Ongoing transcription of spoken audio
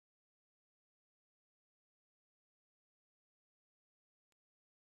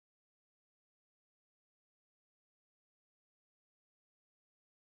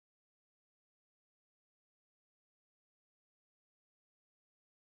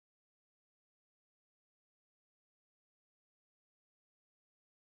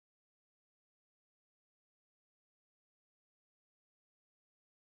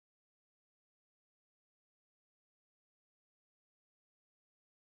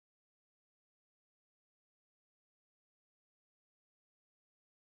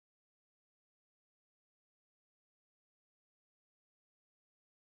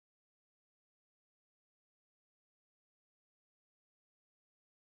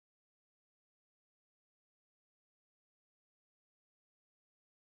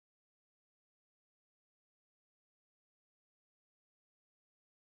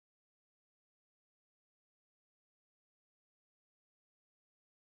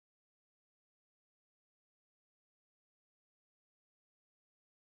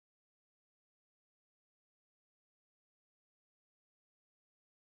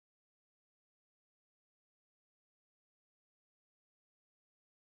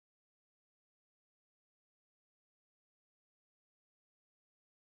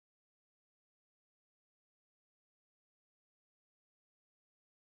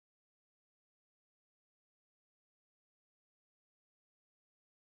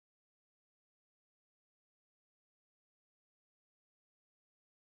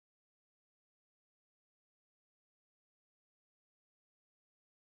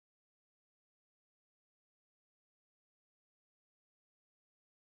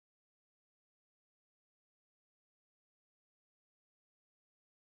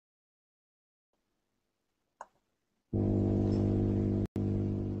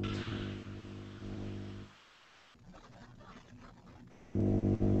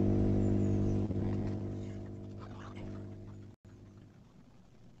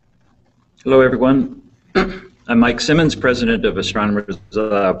Hello, everyone. I'm Mike Simmons, president of Astronomers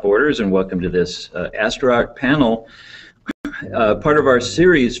Without Borders, and welcome to this AstroArt panel, part of our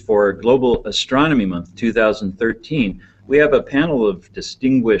series for Global Astronomy Month 2013. We have a panel of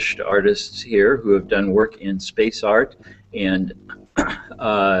distinguished artists here who have done work in space art and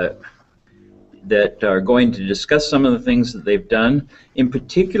that are going to discuss some of the things that they've done. In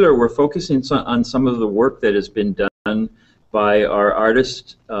particular, we're focusing on some of the work that has been done by our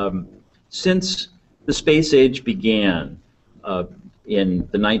artists since the space age began in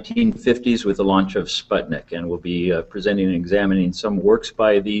the 1950s with the launch of Sputnik, and we'll be presenting and examining some works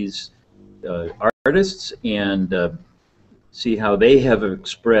by these artists and see how they have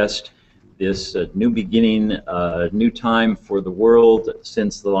expressed this new beginning, new time for the world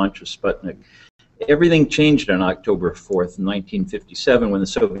since the launch of Sputnik. Everything changed on October 4th, 1957, when the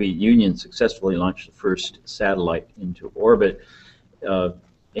Soviet Union successfully launched the first satellite into orbit.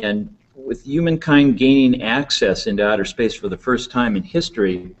 And with humankind gaining access into outer space for the first time in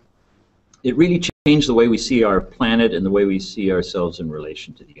history, it really changed the way we see our planet and the way we see ourselves in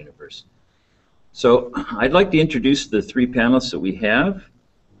relation to the universe. So I'd like to introduce the three panelists that we have.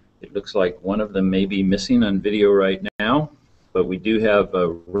 It looks like one of them may be missing on video right now, but we do have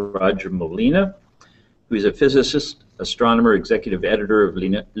Roger Molina, who is a physicist, astronomer, executive editor of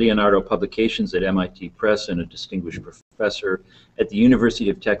Leonardo Publications at MIT Press, and a distinguished professor at the University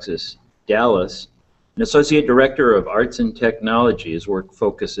of Texas, Dallas, an associate director of arts and technology. His work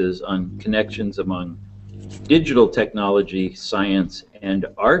focuses on connections among digital technology, science, and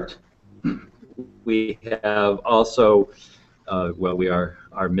art. We have also, we are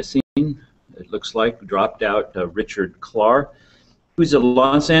missing, it looks like, dropped out Richard Clark, who's a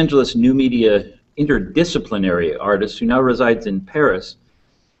Los Angeles new media interdisciplinary artist who now resides in Paris.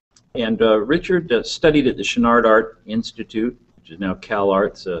 And Richard studied at the Chouinard Art Institute, which is now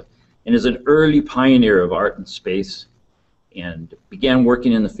CalArts, and is an early pioneer of art and space, and began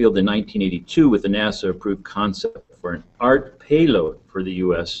working in the field in 1982 with the NASA-approved concept for an art payload for the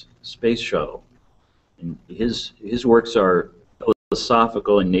U.S. space shuttle. And his works are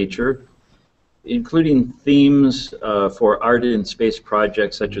philosophical in nature, including themes for art in space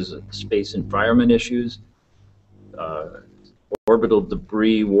projects such as space environment issues, orbital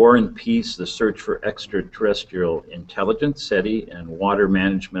debris, war and peace, the search for extraterrestrial intelligence, SETI, and water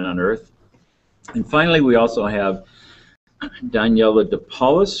management on Earth. And finally, we also have Daniela De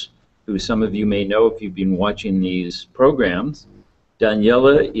Paulus, who some of you may know if you've been watching these programs.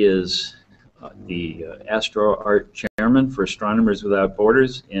 Daniela is the AstroArt chairman for Astronomers Without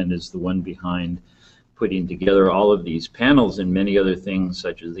Borders, and is the one behind putting together all of these panels and many other things,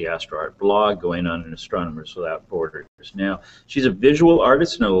 such as the AstroArt blog going on in Astronomers Without Borders. Now, she's a visual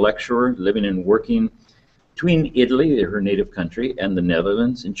artist and a lecturer living and working between Italy, her native country, and the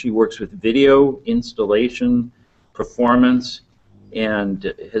Netherlands, and she works with video, installation, performance,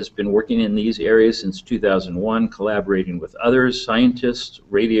 and has been working in these areas since 2001, collaborating with others, scientists,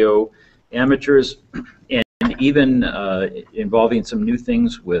 radio amateurs, and even involving some new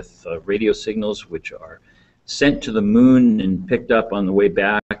things with radio signals which are sent to the moon and picked up on the way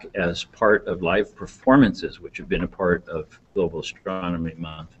back as part of live performances, which have been a part of Global Astronomy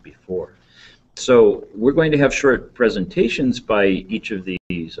Month before. So we're going to have short presentations by each of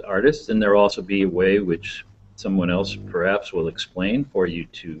these artists, and there'll also be a way which someone else perhaps will explain for you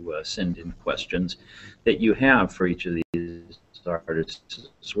to send in questions that you have for each of these artists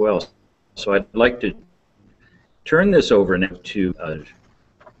as well. So I'd like to turn this over now to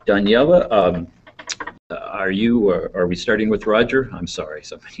Daniela. Are we starting with Roger? I'm sorry,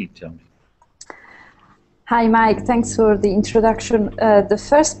 somebody tell me. Hi, Mike. Thanks for the introduction. The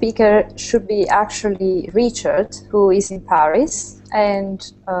first speaker should be actually Richard, who is in Paris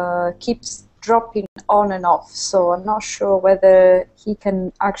and keeps dropping on and off. So I'm not sure whether he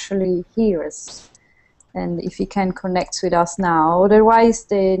can actually hear us and if he can connect with us now. Otherwise,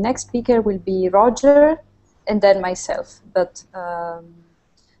 the next speaker will be Roger and then myself. But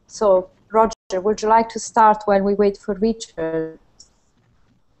so, Roger, would you like to start while we wait for Richard?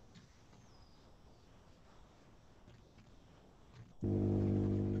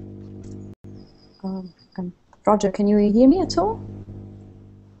 Roger, can you hear me at all?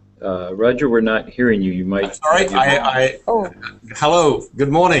 Roger, we're not hearing you. You might. Sorry, hello, good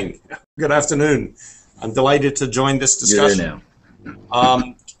morning, good afternoon. I'm delighted to join this discussion. You're there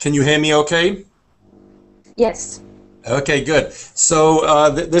now. Can you hear me okay? Yes. Okay, good.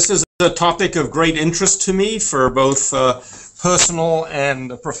 So this is a topic of great interest to me for both personal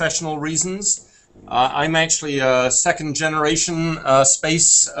and professional reasons. I'm actually a second-generation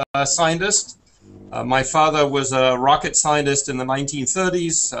space scientist. My father was a rocket scientist in the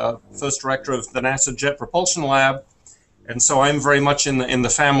 1930s, first director of the NASA Jet Propulsion Lab, and so I'm very much in the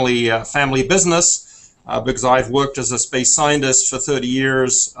family business because I've worked as a space scientist for 30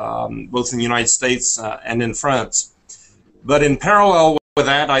 years, both in the United States and in France. But in parallel with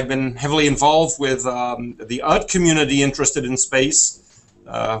that, I've been heavily involved with the art community interested in space,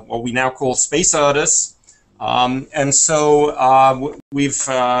 what we now call space artists. And so we've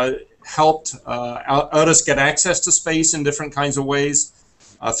helped artists get access to space in different kinds of ways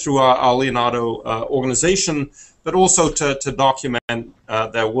through our Leonardo organization, but also to document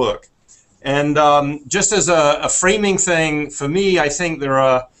their work. And just as a framing thing for me, I think there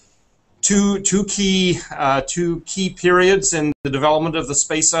are two key periods in the development of the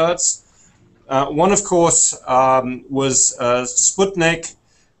space arts. One, of course, was Sputnik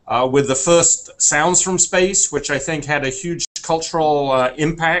with the first sounds from space, which I think had a huge cultural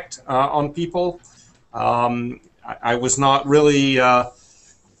impact on people. I was not really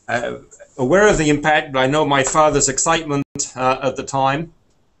aware of the impact, but I know my father's excitement at the time.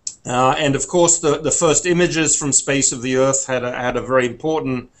 And of course, the first images from space of the Earth had a very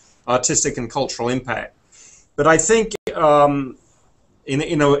important artistic and cultural impact. But I think in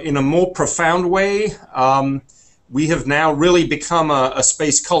a more profound way, we have now really become a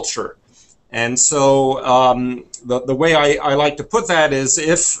space culture. And so the way I like to put that is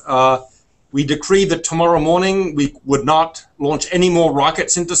if we decree that tomorrow morning we would not launch any more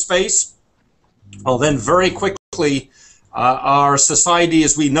rockets into space, well, then very quickly our society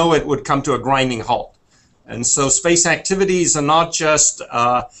as we know it would come to a grinding halt. And so space activities are not just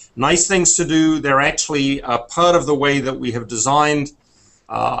nice things to do, they're actually part of the way that we have designed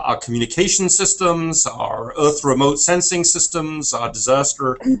our communication systems, our Earth remote sensing systems, our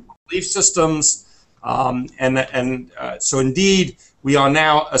disaster relief systems, so indeed we are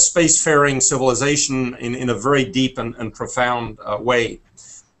now a spacefaring civilization in a very deep and profound way.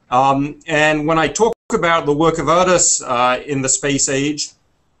 And when I talk about the work of artists in the space age,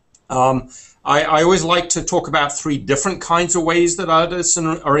 I always like to talk about three different kinds of ways that artists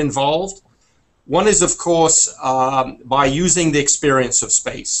are involved. One is, of course, by using the experience of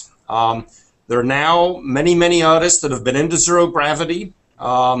space. There are now many artists that have been into zero gravity,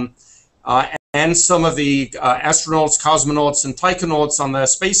 and some of the astronauts, cosmonauts, and taikonauts on their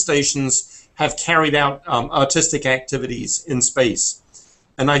space stations have carried out artistic activities in space.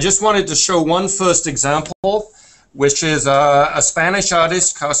 And I just wanted to show one first example, which is a Spanish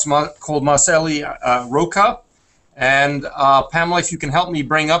artist called Marceli Roca. And Pamela, if you can help me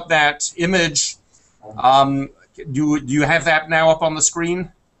bring up that image. Do you have that now up on the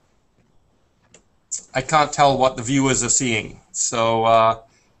screen? I can't tell what the viewers are seeing. So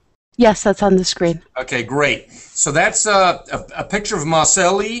yes, that's on the screen. Okay, great. So that's a picture of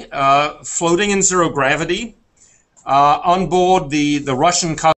Marceli floating in zero gravity on board the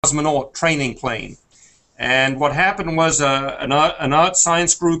Russian cosmonaut training plane. And what happened was an art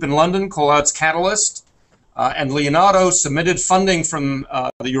science group in London called Arts Catalyst and Leonardo submitted funding from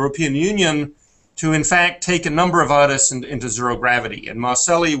the European Union to, in fact, take a number of artists into zero gravity. And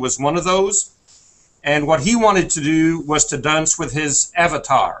Marceli was one of those. And what he wanted to do was to dance with his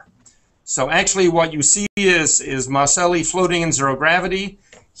avatar. So actually what you see is Marceli floating in zero gravity.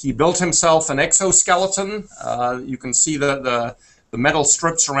 He built himself an exoskeleton. You can see the metal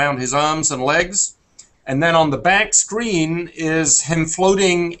strips around his arms and legs. And then on the back screen is him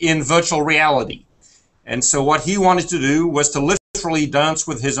floating in virtual reality. And so what he wanted to do was to literally dance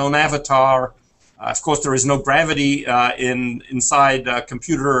with his own avatar. Of course, there is no gravity inside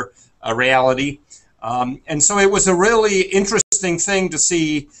computer reality. And so it was a really interesting thing to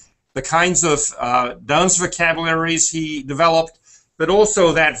see the kinds of dance vocabularies he developed, but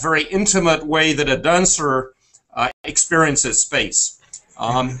also that very intimate way that a dancer experiences space.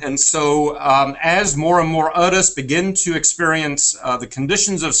 And so as more and more artists begin to experience the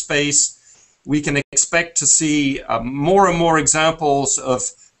conditions of space, we can expect to see more and more examples of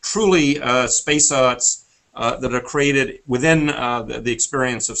truly space arts that are created within the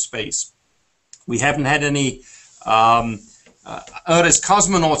experience of space. We haven't had any artist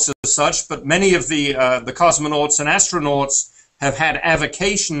cosmonauts as such, but many of the cosmonauts and astronauts have had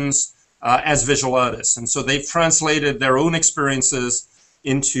avocations as visual artists, and so they've translated their own experiences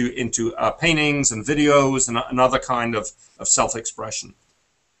into paintings and videos and other kind of self-expression.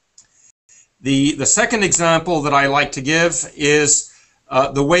 The second example that I like to give is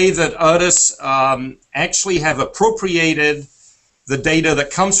the way that artists actually have appropriated the data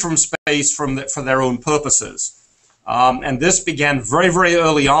that comes from space for their own purposes. And this began very, very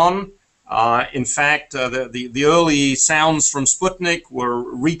early on In fact, the early sounds from Sputnik were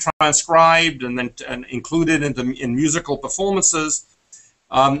retranscribed and then included in musical performances.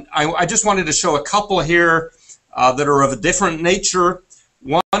 I just wanted to show a couple here that are of a different nature.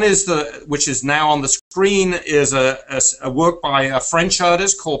 One is which is now on the screen, is a work by a French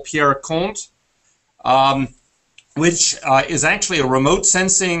artist called Pierre Comte, which is actually a remote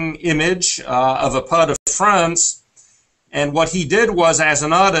sensing image of a part of France. And what he did was, as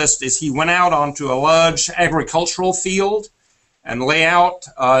an artist, is he went out onto a large agricultural field and lay out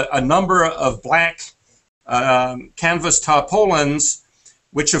a number of black canvas tarpaulins,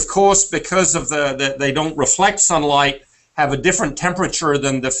 which, of course, because of they don't reflect sunlight, have a different temperature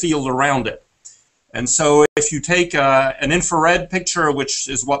than the field around it. And so if you take an infrared picture, which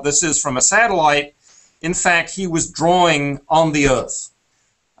is what this is from a satellite, in fact, he was drawing on the Earth.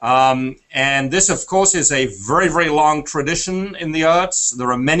 And this, of course, is a very, very long tradition in the arts.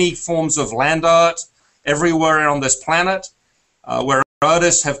 There are many forms of land art everywhere on this planet where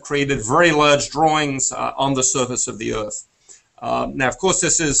artists have created very large drawings on the surface of the Earth. Now, of course,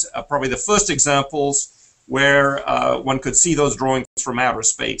 this is probably the first examples where one could see those drawings from outer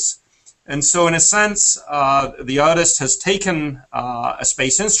space. And so, in a sense, the artist has taken a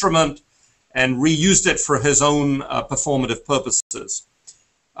space instrument and reused it for his own performative purposes.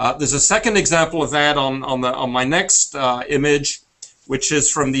 There's a second example of that on my next image, which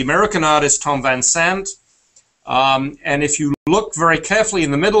is from the American artist Tom Van Sant. And if you look very carefully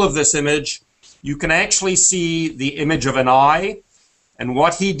in the middle of this image, you can actually see the image of an eye. And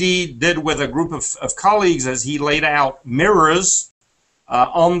what he did with a group of colleagues is he laid out mirrors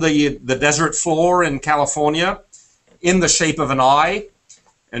on the desert floor in California in the shape of an eye.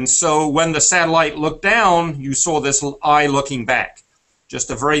 And so when the satellite looked down, you saw this eye looking back. Just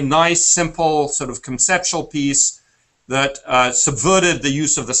a very nice, simple, sort of conceptual piece that subverted the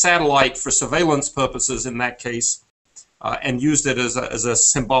use of the satellite for surveillance purposes in that case, and used it as a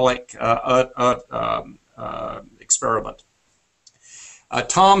symbolic experiment.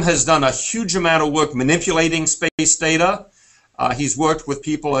 Tom has done a huge amount of work manipulating space data. He's worked with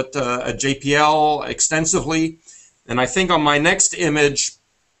people at JPL extensively, and I think on my next image,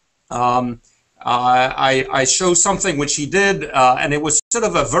 I show something which he did, and it was sort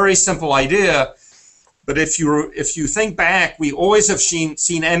of a very simple idea. But if you think back, we always have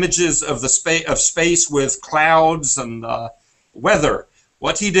seen images of space with clouds and weather.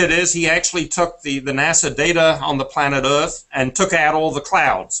 What he did is he actually took the NASA data on the planet Earth and took out all the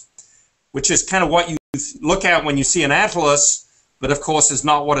clouds, which is kind of what you look at when you see an atlas, but of course is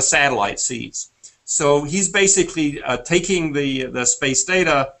not what a satellite sees. So he's basically taking the space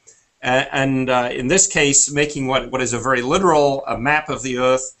data and in this case, making what is a very literal map of the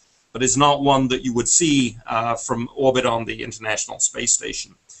Earth, but is not one that you would see from orbit on the International Space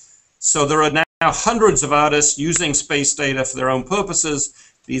Station. So there are now hundreds of artists using space data for their own purposes.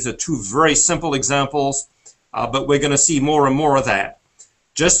 These are two very simple examples, but we're going to see more and more of that.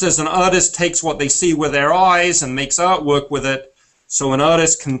 Just as an artist takes what they see with their eyes and makes artwork with it, so an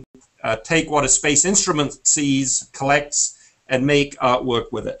artist can take what a space instrument sees, collects, and make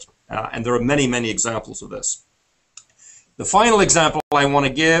artwork with it. And there are many, many examples of this. The final example I want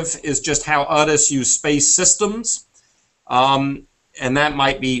to give is just how artists use space systems. And that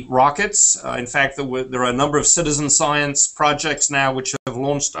might be rockets. In fact, there are a number of citizen science projects now which have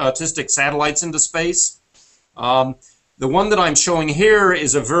launched artistic satellites into space. The one that I'm showing here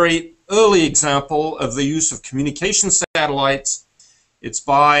is a very early example of the use of communication satellites. It's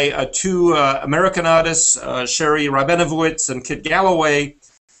by two American artists, Sherry Rabinowitz and Kit Galloway,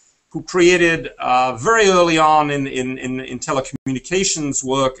 who created very early on in telecommunications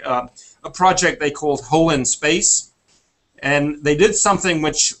work a project they called Hole in Space. And they did something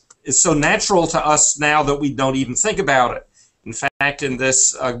which is so natural to us now that we don't even think about it. In fact, in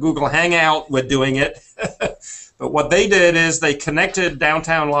this Google Hangout, we're doing it. But what they did is they connected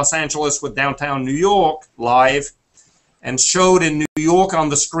downtown Los Angeles with downtown New York live and showed in New York on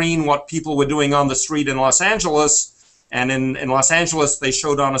the screen what people were doing on the street in Los Angeles. And in Los Angeles, they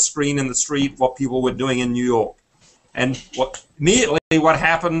showed on a screen in the street what people were doing in New York. And immediately what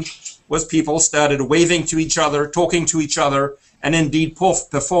happened was people started waving to each other, talking to each other, and indeed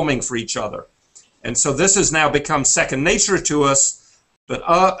performing for each other. And so this has now become second nature to us, but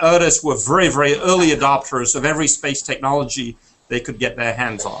artists were very, very early adopters of every space technology they could get their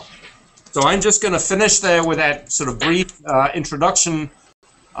hands on. So I'm just going to finish there with that sort of brief introduction,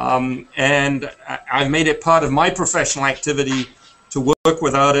 and I've made it part of my professional activity to work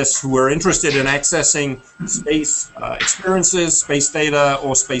with artists who are interested in accessing space experiences, space data,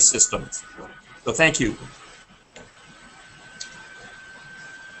 or space systems. So thank you.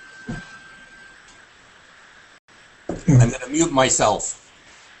 I'm going to mute myself.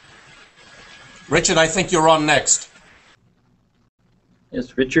 Richard, I think you're on next.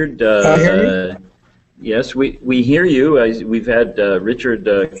 Yes, Richard. Hear me? Yes, we hear you. We've had Richard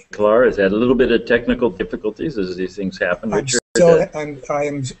Klar has had a little bit of technical difficulties as these things happen. Richard, I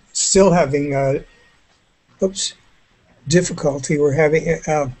am still having difficulty. We're having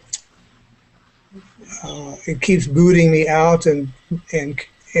it keeps booting me out and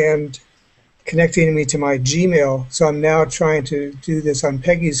connecting me to my Gmail. So I'm now trying to do this on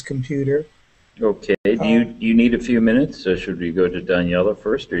Peggy's computer. okay. Do you need a few minutes? So should we go to Daniela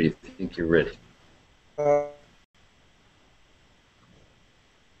first, or do you think you're ready?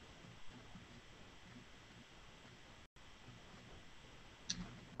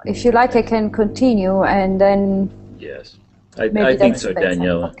 If you like, I can continue, and then... Yes, I think so, better.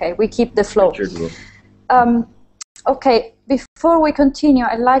 Daniela. Okay, we keep the flow. Richard will. Okay, before we continue,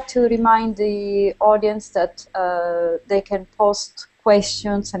 I'd like to remind the audience that they can post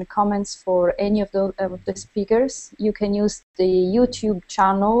questions and comments for any of the speakers. You can use the YouTube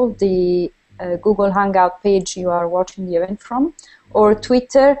channel, the Google Hangout page you are watching the event from, or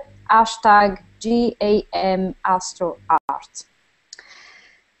Twitter, #GAMAstroArt.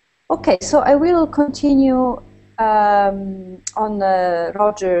 Okay, so I will continue on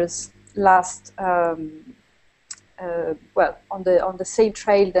Roger's last, well, on the same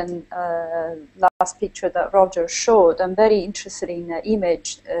trail than last picture that Roger showed. I'm very interested in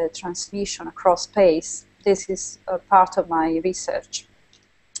image transmission across space. This is a part of my research.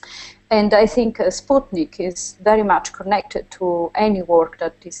 And I think Sputnik is very much connected to any work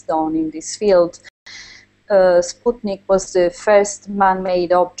that is done in this field. Sputnik was the first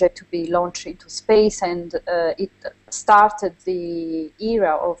man-made object to be launched into space, and it started the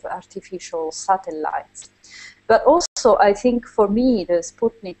era of artificial satellites. But also, I think for me, the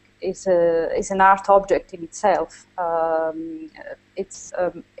Sputnik is an art object in itself. Its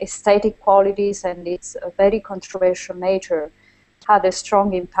aesthetic qualities and its very controversial nature had a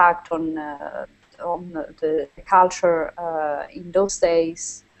strong impact on the culture in those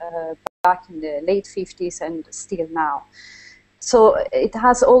days, back in the late 50s and still now. So it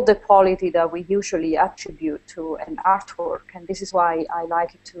has all the quality that we usually attribute to an artwork, and this is why I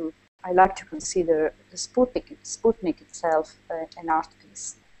like to consider the Sputnik itself an art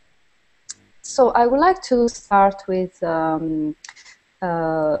piece. So I would like to start with one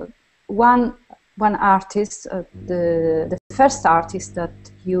artist, the first artist that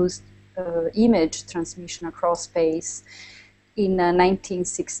used image transmission across space in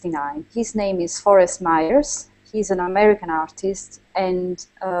 1969. His name is Forrest Myers. He's an American artist, and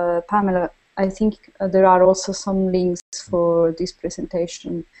Pamela, I think there are also some links for this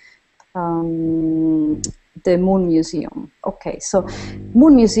presentation. The Moon Museum. Okay, so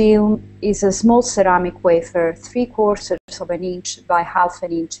Moon Museum is a small ceramic wafer, 3/4 of an inch by 1/2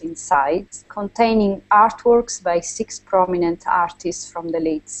 an inch in size, containing artworks by 6 prominent artists from the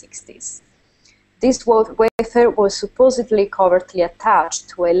late 60s. This wafer was supposedly covertly attached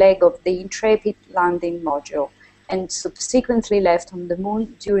to a leg of the Intrepid landing module and subsequently left on the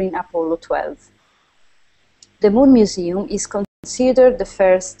Moon during Apollo 12. The Moon Museum is considered the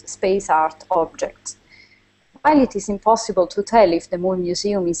first space art object. While it is impossible to tell if the Moon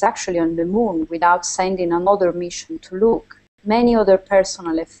Museum is actually on the Moon without sending another mission to look, many other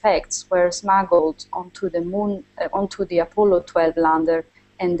personal effects were smuggled onto the Moon, onto the Apollo 12 lander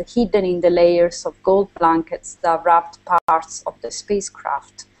and hidden in the layers of gold blankets that wrapped parts of the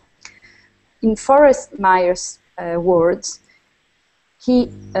spacecraft. In Forrest Myers' words,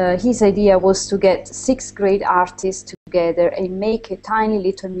 his idea was to get 6 great artists together and make a tiny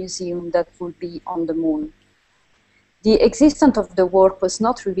little museum that would be on the Moon. The existence of the work was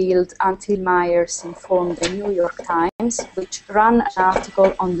not revealed until Myers informed the New York Times, which ran an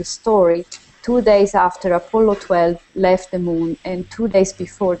article on the story 2 days after Apollo 12 left the Moon and 2 days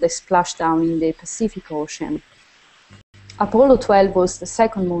before the splashdown in the Pacific Ocean. Apollo 12 was the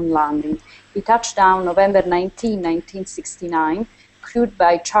second moon landing. It touched down November 19, 1969, crewed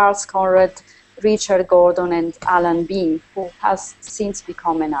by Charles Conrad, Richard Gordon, and Alan Bean, who has since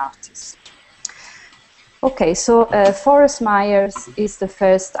become an artist. Okay, so Forrest Myers is the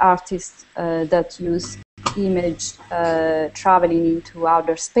first artist that used image traveling into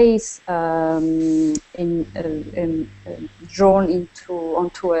outer space drawn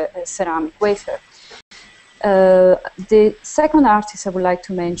onto a ceramic wafer. The second artist I would like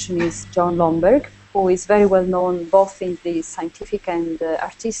to mention is John Lomberg, who is very well known both in the scientific and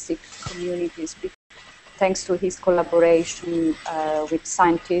artistic communities thanks to his collaboration with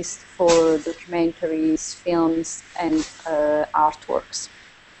scientists for documentaries, films, and artworks.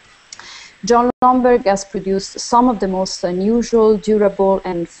 John Lomberg has produced some of the most unusual, durable,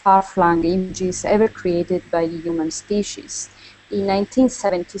 and far-flung images ever created by the human species. In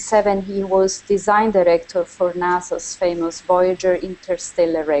 1977, he was design director for NASA's famous Voyager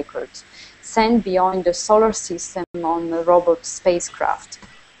interstellar record, sent beyond the solar system on a robot spacecraft.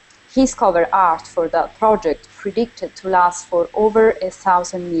 His cover art for that project predicted to last for over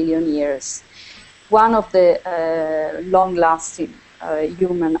 1,000 million years. One of the long-lasting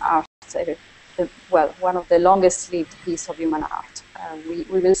human art, one of the longest-lived piece of human art. We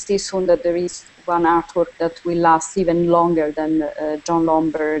will see soon that there is one artwork that will last even longer than John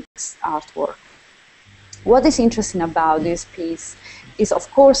Lomberg's artwork. What is interesting about this piece is, of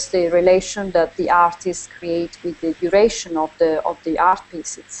course, the relation that the artist creates with the duration of the art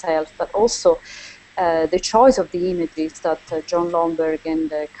piece itself, but also the choice of the images that John Lomberg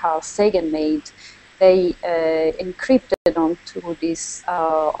and Carl Sagan made. They encrypted onto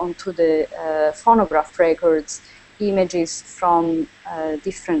the phonograph records images from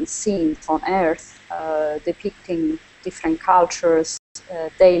different scenes on Earth, depicting different cultures,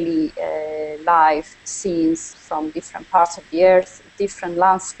 daily life scenes from different parts of the Earth, different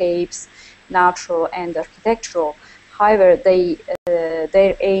landscapes, natural and architectural. However,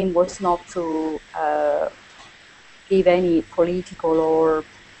 their aim was not to give any political or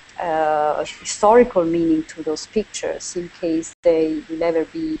historical meaning to those pictures in case they will ever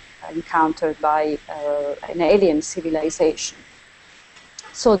be encountered by an alien civilization.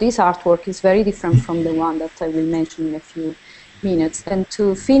 So this artwork is very different from the one that I will mention in a few minutes. And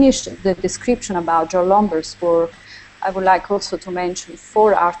to finish the description about John Lomberg's work, I would like also to mention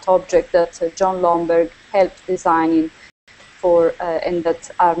 4 art objects that John Lomberg helped designing for and that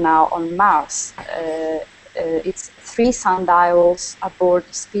are now on Mars. It's 3 sundials aboard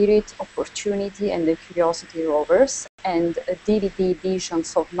Spirit, Opportunity, and the Curiosity rovers, and a DVD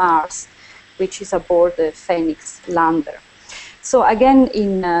Visions of Mars, which is aboard the Phoenix lander. So again,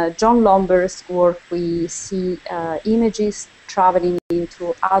 in John Lomberg's work, we see images traveling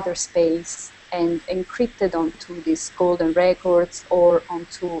into outer space and encrypted onto these golden records or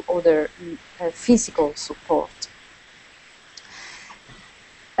onto other physical support.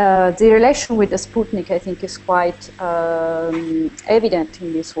 The relation with the Sputnik, I think, is quite evident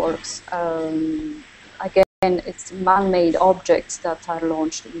in these works. Again, it's man-made objects that are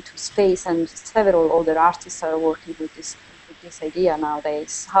launched into space, and several other artists are working with this idea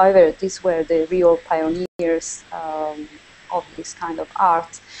nowadays. However, these were the real pioneers of this kind of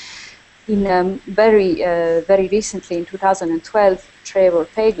art. In very recently, in 2012, Trevor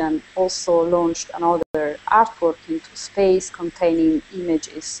Paglen also launched another artwork into space containing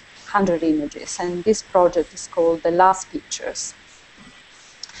images, 100 images, and this project is called The Last Pictures.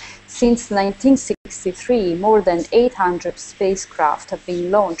 Since 1963, more than 800 spacecraft have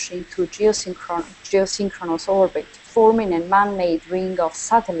been launched into geosynchronous orbit, forming a man-made ring of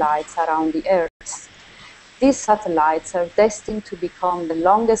satellites around the Earth. These satellites are destined to become the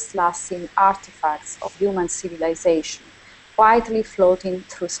longest-lasting artifacts of human civilization, quietly floating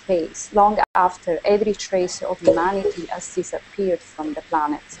through space, long after every trace of humanity has disappeared from the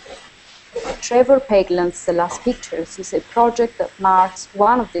planet. Trevor Paglen's The Last Pictures is a project that marks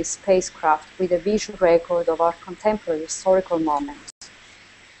one of these spacecraft with a visual record of our contemporary historical moment.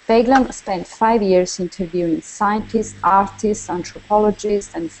 Paglen spent 5 years interviewing scientists, artists,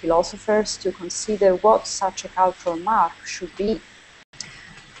 anthropologists, and philosophers to consider what such a cultural mark should be.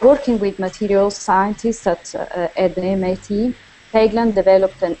 Working with materials scientists at the MIT, Paglen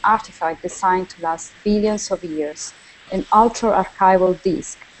developed an artifact designed to last billions of years, an ultra-archival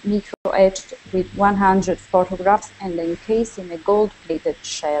disc, micro-etched with 100 photographs and encased in a gold-plated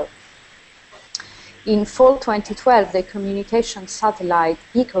shell. In fall 2012, the communication satellite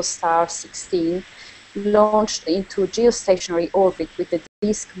EcoStar 16 launched into geostationary orbit with the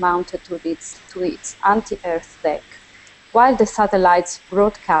disk mounted to its anti-Earth deck. While the satellite's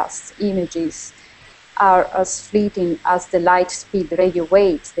broadcast images are as fleeting as the light-speed radio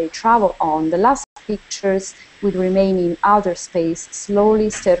waves they travel on, the last pictures will remain in outer space,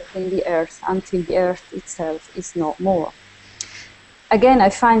 slowly circling the Earth until the Earth itself is no more. Again, I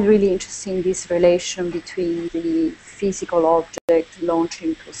find really interesting this relation between the physical object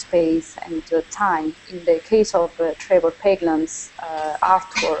launching to space and time. In the case of Trevor Paglen's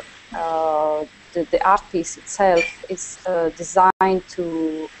artwork, the art piece itself is designed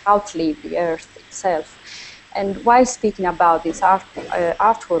to outlive the Earth itself. And while speaking about this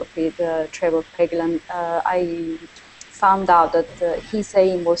artwork with Trevor Paglen, I found out that his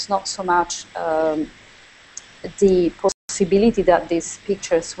aim was not so much the possibility that these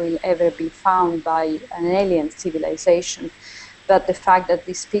pictures will ever be found by an alien civilization, but the fact that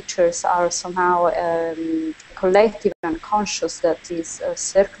these pictures are somehow collective and conscious that is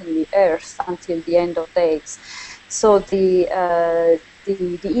circling the Earth until the end of days. So the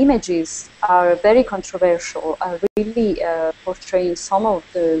images are very controversial, are really portraying some of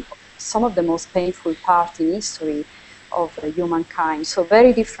the most painful part in history of humankind. So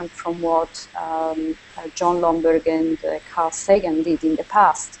very different from what John Lomberg and Carl Sagan did in the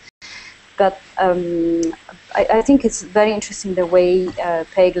past. But I think it's very interesting the way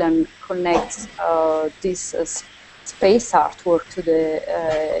Paglen connects this space artwork to the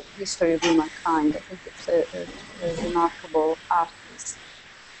history of humankind. I think it's a remarkable artist.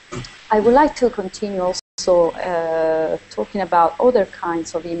 I would like to continue also talking about other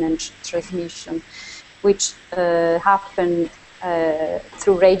kinds of image transmission, which happen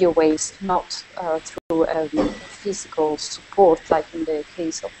through radio waves, not through physical support, like in the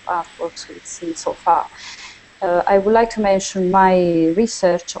case of artworks we've seen so far. I would like to mention my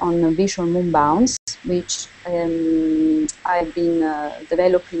research on visual moonbounds, which I've been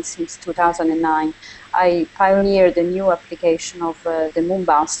developing since 2009. I pioneered a new application of the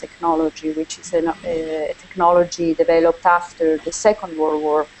moonbounds technology, which is a technology developed after the Second World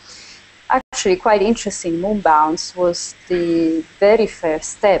War. Actually, quite interesting. Moonbounds was the very first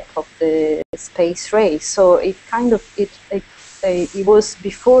step of the space race. So it kind of it was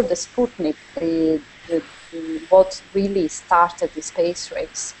before the Sputnik, what really started the space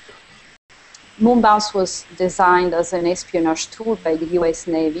race. Moonbounds was designed as an espionage tool by the US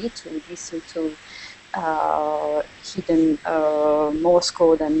Navy to listen to hidden Morse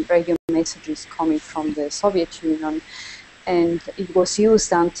code and radio messages coming from the Soviet Union. And it was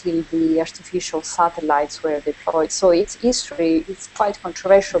used until the artificial satellites were deployed. So its history is quite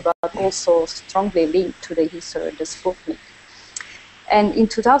controversial, but also strongly linked to the history of the Sputnik. And in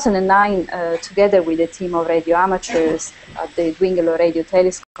 2009, together with a team of radio amateurs at the Dwingelo Radio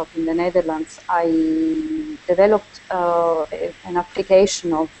Telescope in the Netherlands, I developed an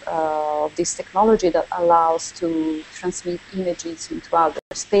application of this technology that allows to transmit images into outer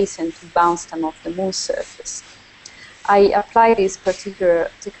space and to bounce them off the moon's surface. I applied this particular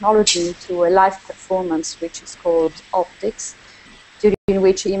technology to a live performance which is called Optics, during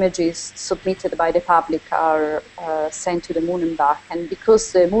which images submitted by the public are sent to the moon and back. And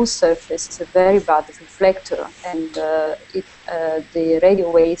because the moon's surface is a very bad reflector, and the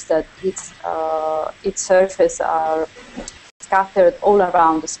radio waves that hit its surface are scattered all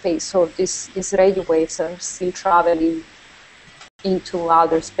around the space, so these radio waves are still traveling into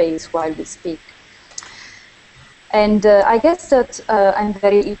outer space while we speak. And I guess that I'm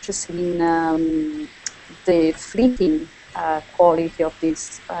very interested in the fleeting quality of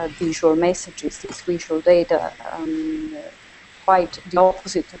these visual messages, this visual data, quite the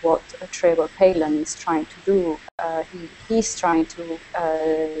opposite of what Trevor Paglen is trying to do. He's trying to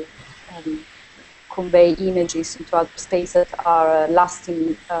convey images into outer space that are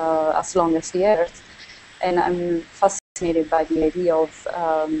lasting as long as the Earth. And I'm fascinated by the idea of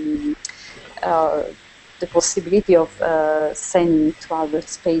the possibility of sending to outer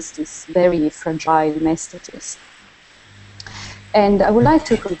space these very fragile messages. And I would like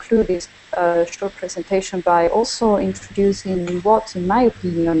to conclude this short presentation by also introducing what, in my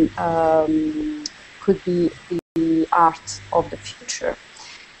opinion, could be the art of the future.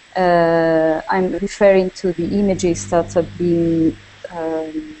 I'm referring to the images that have been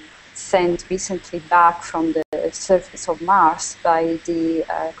sent recently back from the surface of Mars by the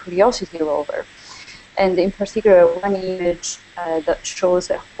Curiosity rover. And in particular, one image that shows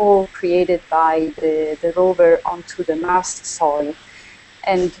a hole created by the rover onto the Mars soil.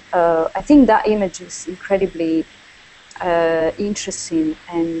 And I think that image is incredibly interesting,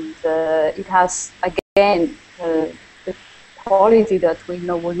 and it has, again, the quality that we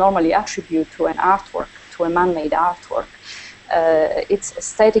will normally attribute to an artwork, to a man-made artwork. It's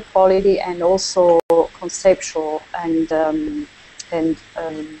aesthetic quality and also conceptual, and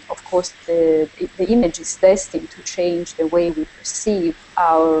of course the image is destined to change the way we perceive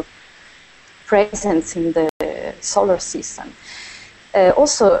our presence in the solar system.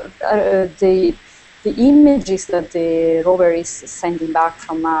 Also, the images that the rover is sending back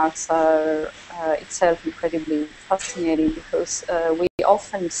from Mars are itself incredibly fascinating, because we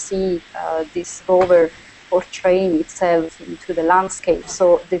often see this rover portraying itself into the landscape.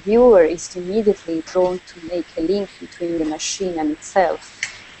 So the viewer is immediately drawn to make a link between the machine and itself.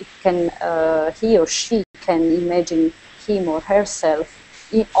 It can, he or she can imagine him or herself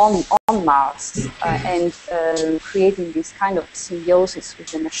on Mars and creating this kind of symbiosis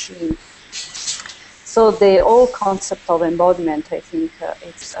with the machine. So the whole concept of embodiment, I think,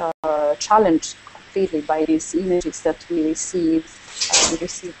 it's challenged completely by these images that we received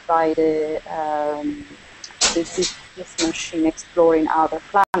by this machine exploring other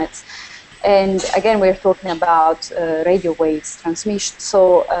planets. And again, we're talking about radio waves transmission.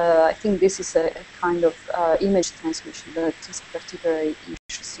 So I think this is a kind of image transmission that is particularly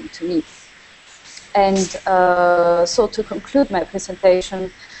interesting to me. And so to conclude my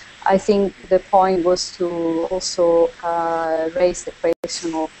presentation, I think the point was to also raise the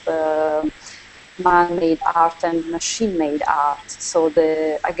question of man-made art and machine-made art. So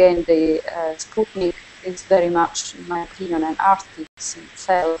again, the Sputnik is very much, in my opinion, an art piece in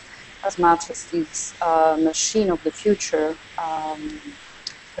itself, as much as this machine of the future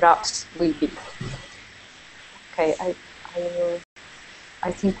perhaps will be. Okay,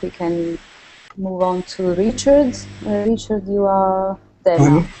 I think we can move on to Richard. Richard, you are there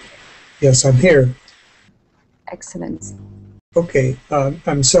now. Yes, I'm here. Excellent. Okay,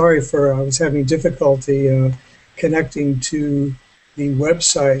 I'm sorry I was having difficulty connecting to the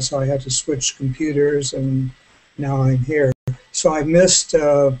website, so I had to switch computers, and now I'm here. So I missed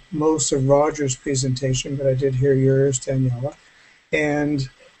most of Roger's presentation, but I did hear yours, Daniela. And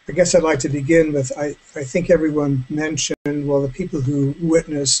I guess I'd like to begin with, I think everyone mentioned, well, the people who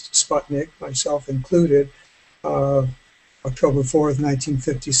witnessed Sputnik, myself included, October 4th,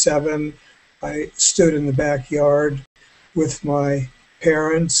 1957, I stood in the backyard with my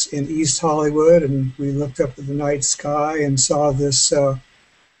parents in East Hollywood, and we looked up at the night sky and saw this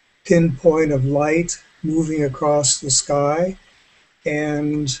pinpoint of light moving across the sky.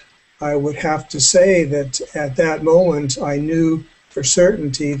 And I would have to say that at that moment I knew for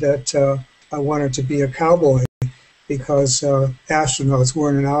certainty that I wanted to be a cowboy, because astronauts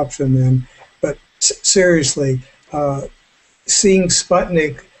weren't an option then. But seriously, seeing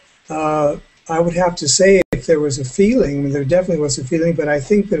Sputnik, I would have to say if there was a feeling, I mean, there definitely was a feeling, but I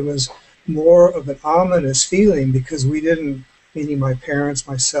think that it was more of an ominous feeling, because we didn't, meaning my parents,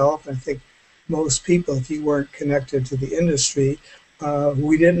 myself, I think most people, if you weren't connected to the industry,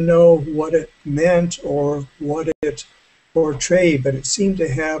 we didn't know what it meant or what it portrayed, but it seemed to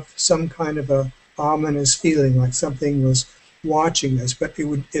have some kind of a ominous feeling, like something was watching us. But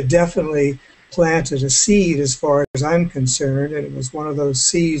it definitely planted a seed as far as I'm concerned, and it was one of those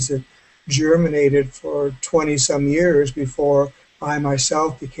seeds that germinated for 20-some years before I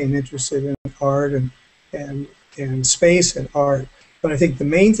myself became interested in art and space and art. But I think the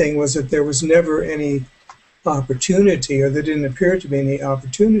main thing was that there was never any opportunity, or there didn't appear to be any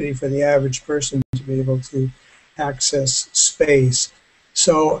opportunity for the average person to be able to access space.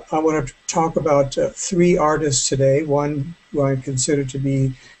 So I want to talk about three artists today. One who I consider to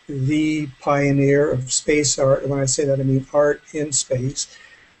be the pioneer of space art. When I say that, I mean art in space.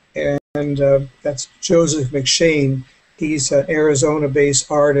 And that's Joseph McShane. He's an Arizona-based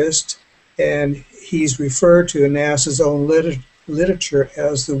artist, and he's referred to in NASA's own literature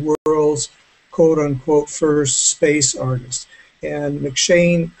as the world's quote-unquote first space artist. And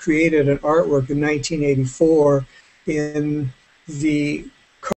McShane created an artwork in 1984 in the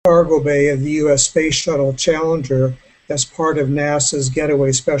cargo bay of the U.S. Space Shuttle Challenger as part of NASA's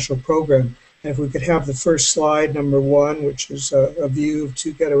Getaway Special Program. And if we could have the first slide, number 1, which is a view of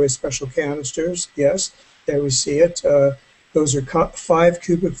 2 Getaway Special canisters. Yes, there we see it. Those are 5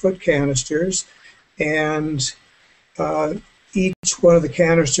 cubic foot canisters, and each one of the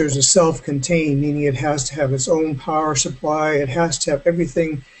canisters is self-contained, meaning it has to have its own power supply. It has to have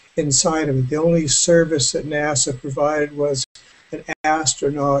everything inside of it. The only service that NASA provided was an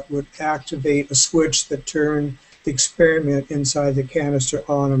astronaut would activate a switch that turned the experiment inside the canister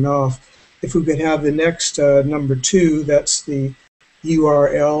on and off. If we could have the next number 2, that's the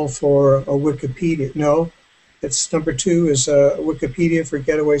URL for a Wikipedia. No, it's number 2 is Wikipedia for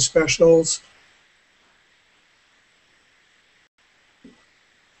Getaway Specials.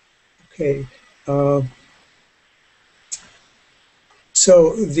 Okay.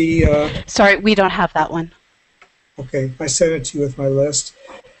 So the... Sorry, we don't have that one. Okay, I sent it to you with my list.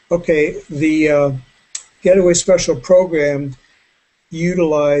 Okay, the Getaway Special Program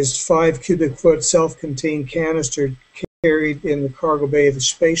utilized 5 cubic foot self-contained canister carried in the cargo bay of the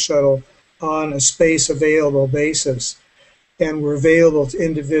space shuttle on a space available basis, and were available to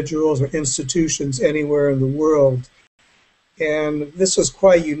individuals or institutions anywhere in the world. And this was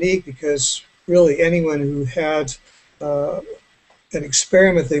quite unique because really anyone who had an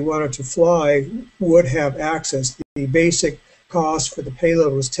experiment they wanted to fly would have access. The basic cost for the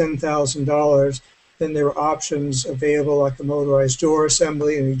payload was $10,000. Then there were options available like a motorized door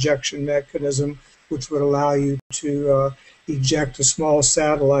assembly and ejection mechanism, which would allow you to eject a small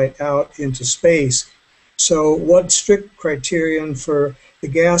satellite out into space. So one strict criterion for the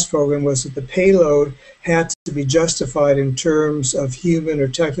gas program was that the payload had to be justified in terms of human or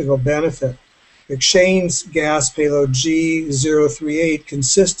technical benefit. McShane's gas payload G038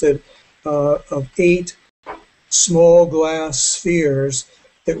 consisted of 8 small glass spheres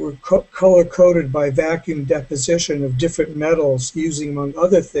that were color-coded by vacuum deposition of different metals using, among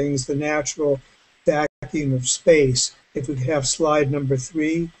other things, the natural vacuum of space. If we could have slide number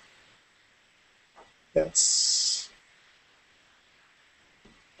 3. That's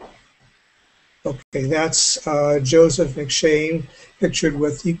okay. That's Joseph McShane pictured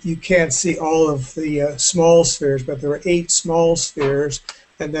with, you can't see all of the small spheres, but there were 8 small spheres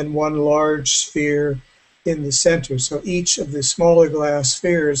and then 1 large sphere in the center. So each of the smaller glass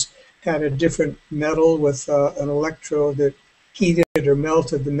spheres had a different metal with an electrode that heated or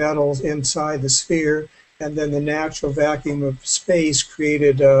melted the metals inside the sphere, and then the natural vacuum of space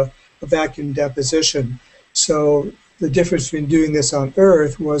created a vacuum deposition. So the difference between doing this on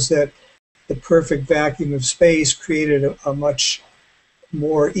Earth was that the perfect vacuum of space created a much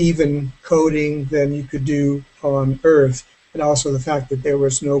more even coating than you could do on Earth, and also the fact that there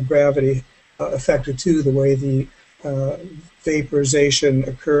was no gravity affected too, the way the vaporization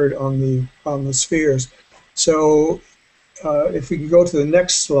occurred on the spheres. So if we can go to the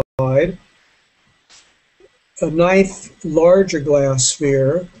next slide, a 9th larger glass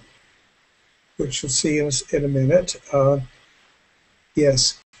sphere, which we'll see in a minute,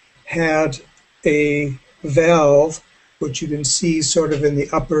 yes, had a valve, which you can see sort of in the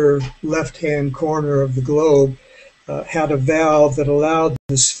upper left-hand corner of the globe, had a valve that allowed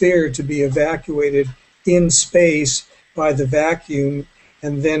the sphere to be evacuated in space by the vacuum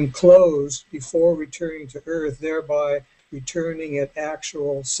and then closed before returning to Earth, thereby returning an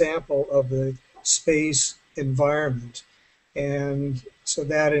actual sample of the space environment. And so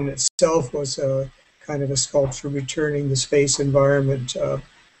that in itself was a kind of a sculpture returning the space environment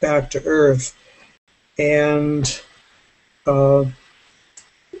back to Earth. And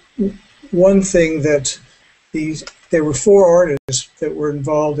one thing that there were 4 artists that were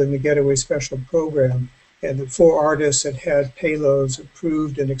involved in the Getaway Special Program, and the 4 artists that had payloads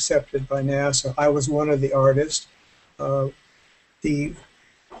approved and accepted by NASA. I was one of the artists. The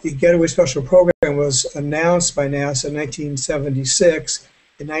Getaway Special Program was announced by NASA in 1976.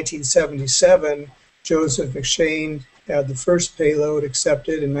 In 1977, Joseph McShane had the first payload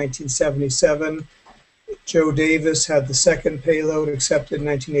accepted in 1977. Joe Davis had the second payload accepted in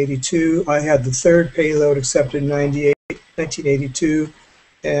 1982. I had the third payload accepted in 1982.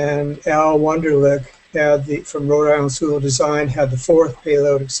 And Al Wunderlich had from Rhode Island School of Design had the 4th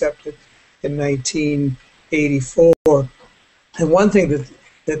payload accepted in 1984. And one thing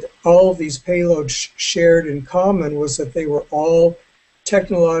that all of these payloads shared in common was that they were all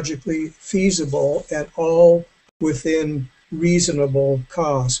technologically feasible and all within reasonable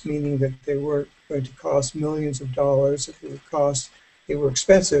cost, meaning that they weren't going to cost millions of dollars. They were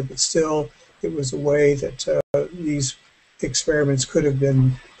expensive, but still it was a way that these experiments could have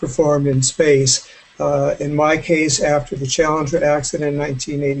been performed in space. In my case, after the Challenger accident in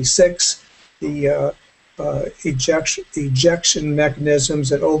 1986, the ejection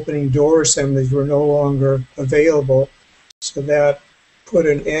mechanisms and opening door assemblies were no longer available, so that put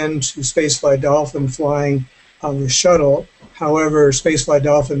an end to Spacefly Dolphin flying on the shuttle. However, Spacefly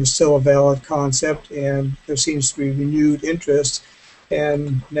Dolphin is still a valid concept, and there seems to be renewed interest,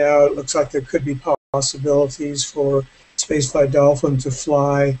 and now it looks like there could be possibilities for Spacefly Dolphin to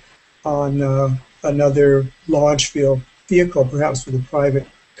fly on another launch vehicle, perhaps with a private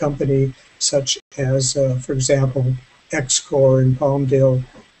company, such as, for example, XCOR in Palmdale,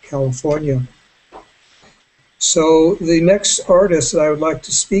 California. So the next artist that I would like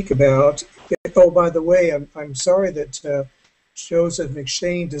to speak about, oh, by the way, I'm sorry that Joseph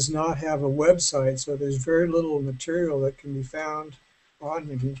McShane does not have a website, so there's very little material that can be found on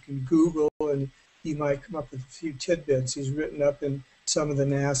him. You can Google and he might come up with a few tidbits. He's written up in some of the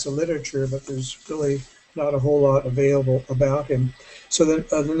NASA literature, but there's really not a whole lot available about him. So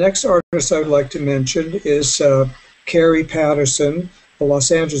the next artist I would like to mention is Carrie Patterson, a Los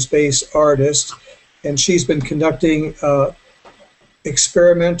Angeles-based artist, and she's been conducting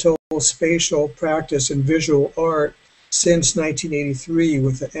experimental spatial practice in visual art since 1983,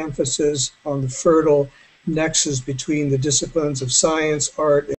 with an emphasis on the fertile nexus between the disciplines of science,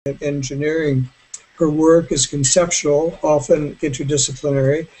 art, and engineering. Her work is conceptual, often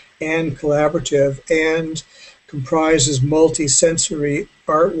interdisciplinary, and collaborative, and comprises multi-sensory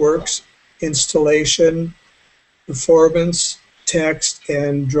artworks, installation, performance, text,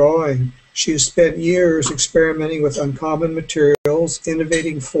 and drawing. She has spent years experimenting with uncommon materials,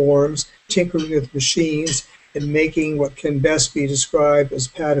 innovating forms, tinkering with machines, in making what can best be described as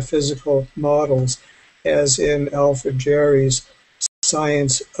pataphysical models, as in Alfred Jarry's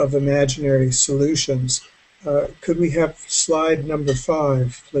Science of Imaginary Solutions. Could we have slide number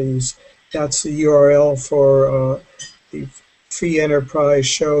 5, please? That's the URL for the free enterprise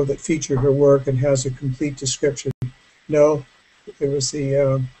show that featured her work and has a complete description. No, it was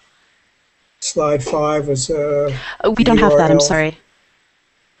the slide 5 was We don't have that, I'm sorry.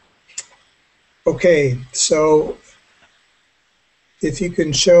 Okay, so if you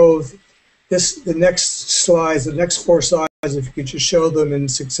can show this, the next slides, the next 4 slides, if you could just show them in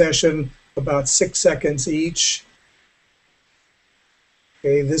succession, about 6 seconds each.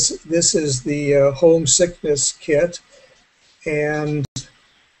 Okay, this is the homesickness kit, and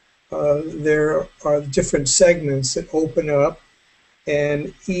there are different segments that open up,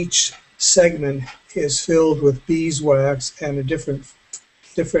 and each segment is filled with beeswax and a different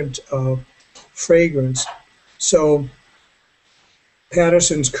fragrance. So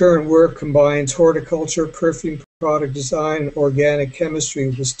Patterson's current work combines horticulture, perfume product design, and organic chemistry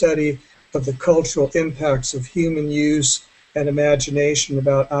with the study of the cultural impacts of human use and imagination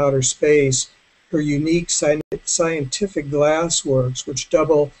about outer space. Her unique scientific glass works, which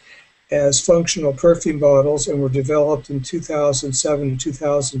double as functional perfume bottles and were developed in 2007 and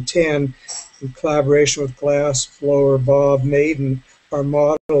 2010 in collaboration with glass blower Bob Maiden, are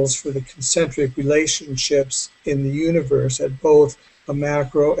models for the concentric relationships in the universe at both a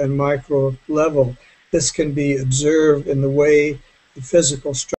macro and micro level. This can be observed in the way the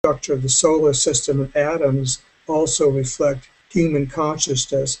physical structure of the solar system and atoms also reflect human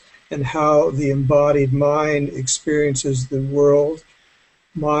consciousness and how the embodied mind experiences the world,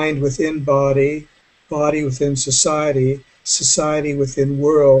 mind within body, body within society, society within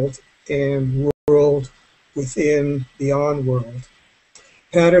world, and world within beyond world.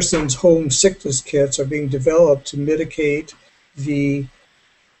 Patterson's home sickness kits are being developed to mitigate the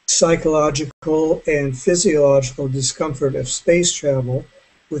psychological and physiological discomfort of space travel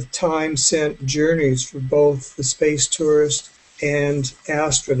with time-sent journeys for both the space tourist and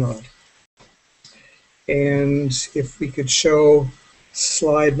astronaut. And if we could show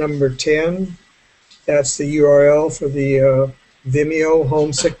slide number 10, that's the URL for the Vimeo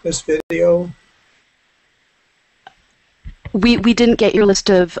homesickness video. We didn't get your list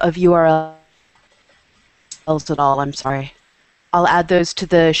of URLs at all, I'm sorry. I'll add those to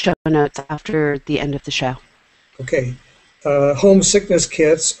the show notes after the end of the show. Okay. Homesickness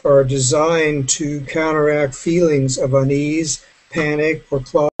kits are designed to counteract feelings of unease, panic, or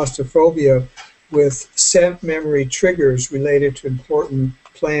claustrophobia with scent memory triggers related to important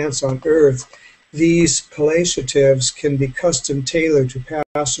plants on Earth. These palliatives can be custom tailored to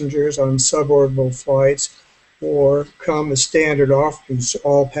passengers on suborbital flights or come as standard offerings to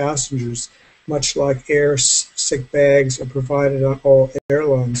all passengers, much like air sick bags are provided on all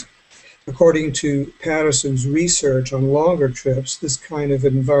airlines. According to Patterson's research on longer trips, this kind of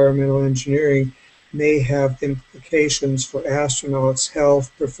environmental engineering may have implications for astronauts'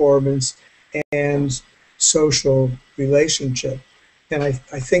 health, performance, and social relationship. And I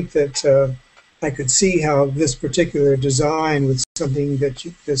think that I could see how this particular design with something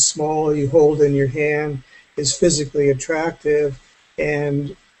that's small you hold in your hand is physically attractive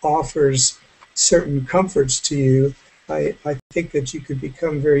and offers certain comforts to you. I think that you could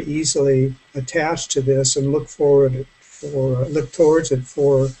become very easily attached to this and look towards it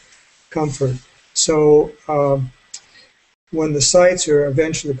for comfort. So when the sites are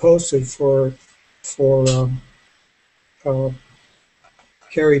eventually posted for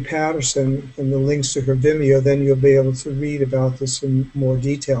Carrie Patterson and the links to her Vimeo, then you'll be able to read about this in more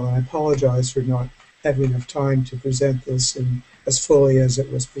detail. And I apologize for not having enough time to present this as fully as it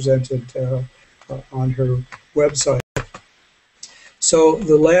was presented on her website. So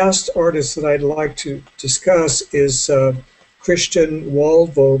the last artist that I'd like to discuss is Christian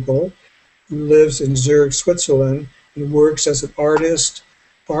Waldvogel, who lives in Zurich, Switzerland, and works as an artist,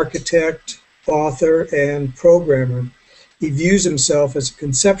 architect, author, and programmer. He views himself as a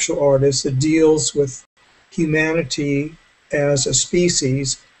conceptual artist that deals with humanity as a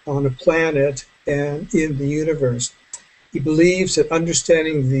species on a planet and in the universe. He believes that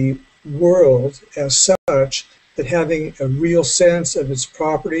understanding the world as such, that having a real sense of its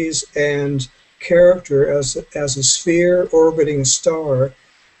properties and character as a sphere orbiting a star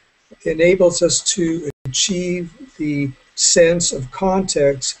enables us to achieve the sense of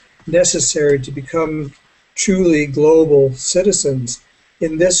context necessary to become truly global citizens.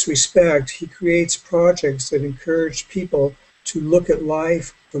 In this respect, he creates projects that encourage people to look at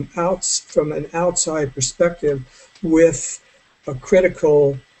life from an outside perspective with a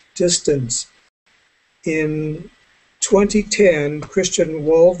critical distance. In 2010, Christian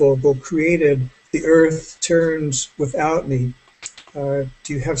Waldvogel created The Earth Turns Without Me. Do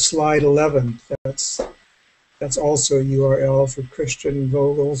you have slide 11? That's also a URL for Christian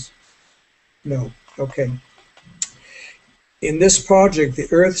Vogel's. No, okay. In this project, the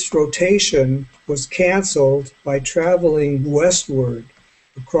Earth's rotation was canceled by traveling westward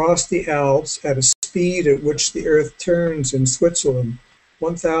across the Alps at a speed at which the Earth turns in Switzerland,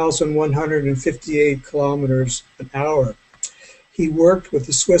 1,158 kilometers an hour. He worked with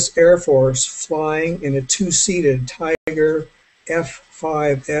the Swiss Air Force flying in a two-seated Tiger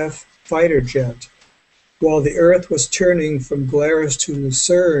F-5F fighter jet. While the Earth was turning from Glarus to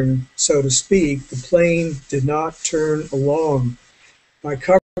Lucerne, so to speak, the plane did not turn along. By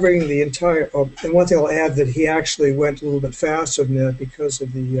covering the entire, and one thing I'll add that he actually went a little bit faster than that because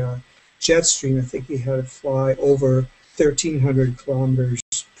of the jet stream. I think he had to fly over 1,300 kilometers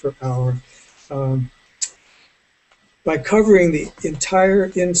per hour. By covering the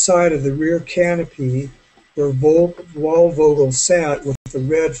entire inside of the rear canopy where Waldvogel sat with the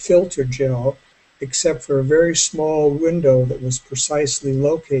red filter gel, except for a very small window that was precisely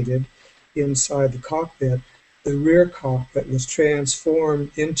located inside the cockpit, the rear cockpit was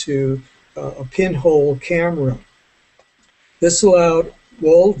transformed into a pinhole camera. This allowed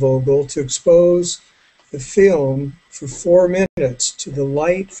Waldvogel to expose the film for 4 minutes to the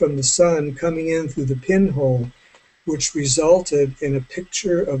light from the sun coming in through the pinhole, which resulted in a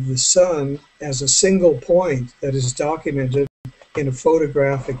picture of the sun as a single point that is documented in a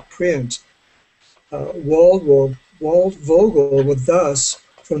photographic print. Waldvogel would thus,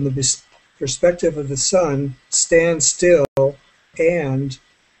 from the perspective of the sun, stand still and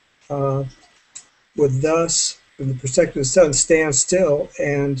would thus, from the perspective of the sun, stand still,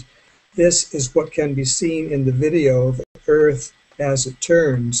 and this is what can be seen in the video, the Earth as it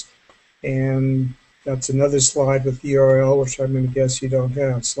turns. And that's another slide with the URL, which I'm going to guess you don't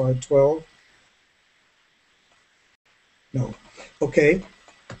have. Slide 12? No. Okay.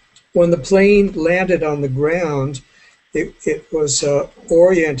 When the plane landed on the ground, it was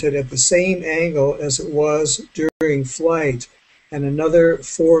oriented at the same angle as it was during flight, and another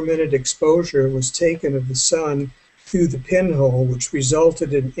 4-minute exposure was taken of the sun through the pinhole, which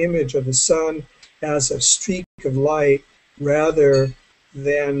resulted in an image of the sun as a streak of light rather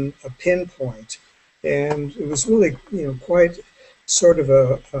than a pinpoint. And it was really, quite sort of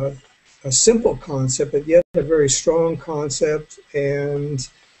a simple concept, but yet a very strong concept, and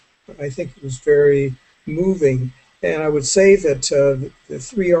I think it was very moving. And I would say that the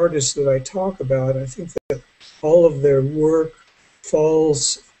three artists that I talk about, I think that all of their work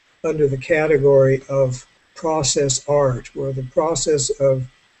falls under the category of process art, where the process of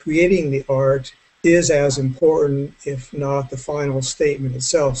creating the art is as important, if not the final statement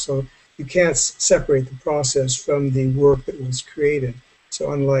itself. So you can't separate the process from the work that was created.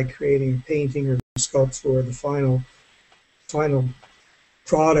 So unlike creating a painting or a sculpture, where the final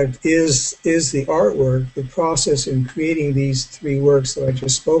product is the artwork, the process in creating these three works that I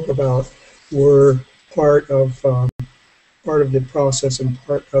just spoke about were part of the process and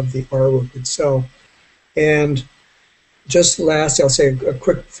part of the artwork itself. And just lastly, I'll say a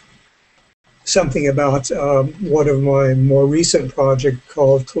quick something about one of my more recent projects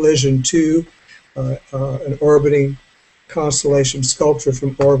called Collision 2, an orbiting constellation sculpture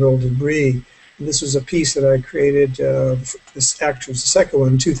from orbital debris. And this was a piece that I created, this actually was the second one,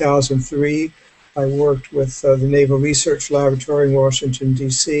 in 2003. I worked with the Naval Research Laboratory in Washington,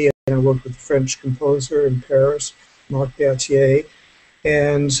 D.C., and I worked with a French composer in Paris, Marc Berthier.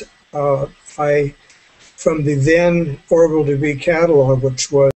 And from the then orbital debris catalog,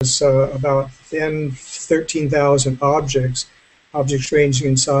 which was about then 13,000 objects ranging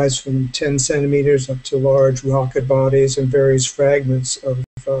in size from 10 centimeters up to large rocket bodies and various fragments of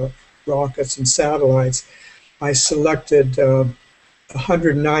rockets and satellites, I selected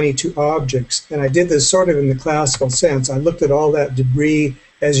 192 objects, and I did this sort of in the classical sense. I looked at all that debris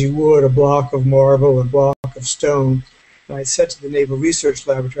as you would a block of marble, a block of stone. And I said to the Naval Research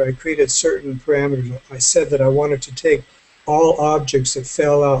Laboratory, I created certain parameters. I said that I wanted to take all objects that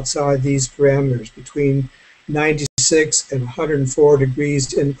fell outside these parameters, between 96 and 104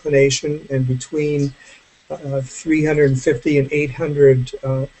 degrees inclination, and between 350 and 800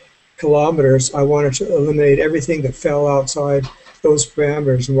 kilometers. I wanted to eliminate everything that fell outside those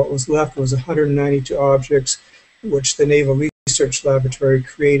parameters, and what was left was 192 objects, which the Naval Research Laboratory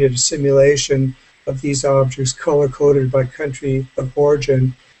created a simulation of these objects color-coded by country of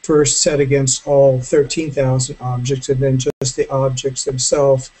origin, first set against all 13,000 objects, and then just the objects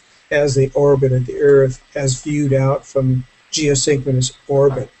themselves as they orbited the Earth as viewed out from geosynchronous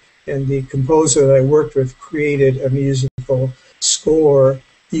orbit. and the composer that I worked with created a musical score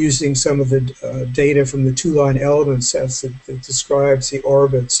using some of the data from the two-line element sets that describes the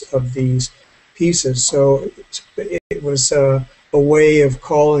orbits of these pieces. So it was a way of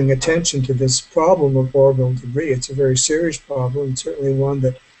calling attention to this problem of orbital debris. It's a very serious problem, and certainly one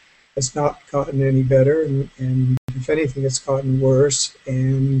that has not gotten any better, and if anything, it's gotten worse.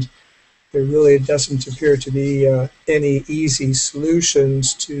 And there really doesn't appear to be any easy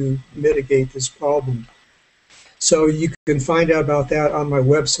solutions to mitigate this problem. So you can find out about that on my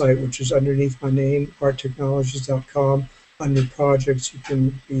website, which is underneath my name, arttechnologies.com. Under projects, you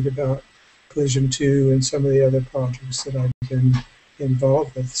can read about Collision 2 and some of the other projects that I've been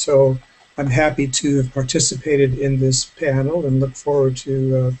involved with. So I'm happy to have participated in this panel and look forward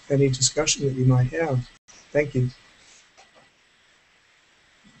to any discussion that you might have. Thank you.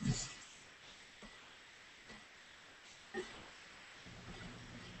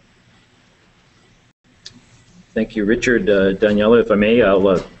 Thank you, Richard. Daniela, if I may,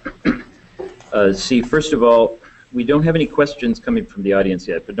 I'll see, first of all, we don't have any questions coming from the audience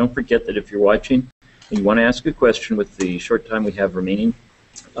yet, but don't forget that if you're watching and you want to ask a question with the short time we have remaining,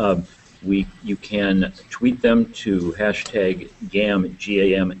 you can tweet them to hashtag GAM,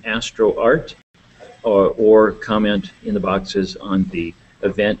 G-A-M, AstroArt, or comment in the boxes on the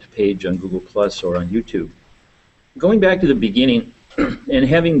event page on Google Plus or on YouTube. Going back to the beginning, and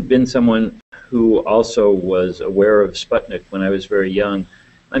having been someone who also was aware of Sputnik when I was very young,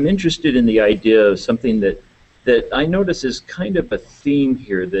 I'm interested in the idea of something that I notice is kind of a theme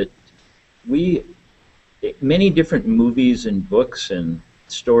here, that many different movies and books and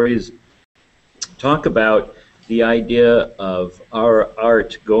stories talk about the idea of our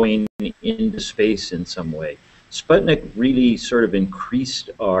art going into space in some way. Sputnik really sort of increased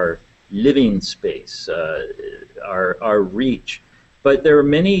our living space, our reach. But there are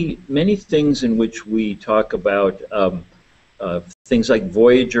many things in which we talk about things like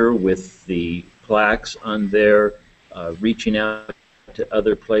Voyager with the plaques on there, reaching out to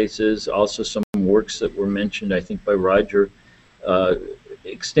other places. Also some works that were mentioned, I think, by Roger,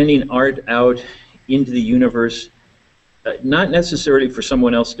 extending art out into the universe, not necessarily for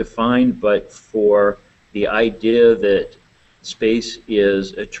someone else to find, but for the idea that space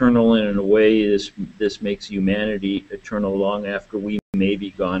is eternal, and in a way this makes humanity eternal long after we may be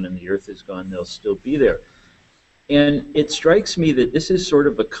gone and the Earth is gone. They'll still be there. And it strikes me that this is sort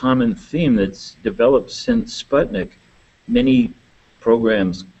of a common theme that's developed since Sputnik. Many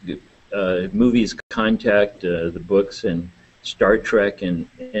programs, movies, Contact, the books, and Star Trek, and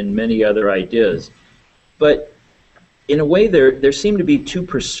many other ideas. But in a way, there seem to be two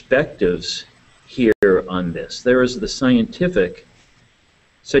perspectives here on this. There is the scientific,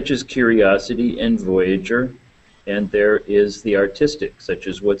 such as Curiosity and Voyager, and there is the artistic, such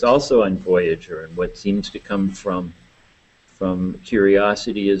as what's also on Voyager and what seems to come from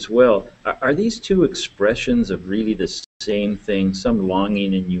Curiosity as well. Are these two expressions of really the same thing, some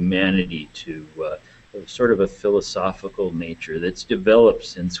longing in humanity to sort of a philosophical nature that's developed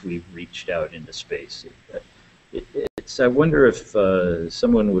since we've reached out into space? I wonder if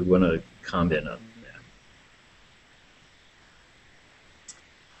someone would want to comment on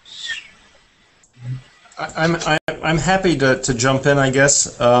that. I'm happy to jump in, I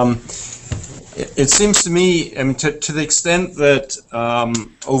guess. It seems to me, I mean, to the extent that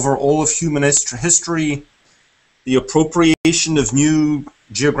over all of human history, the appropriation of new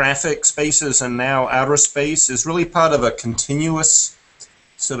geographic spaces and now outer space is really part of a continuous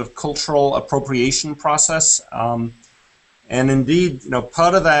sort of cultural appropriation process. And indeed,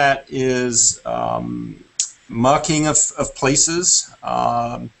 part of that is marking of places.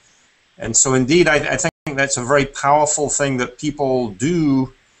 And so indeed, I think that's a very powerful thing that people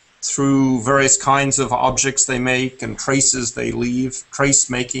do through various kinds of objects they make and traces they leave, trace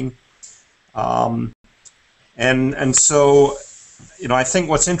making. And so, I think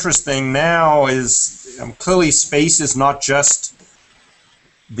what's interesting now is clearly space is not just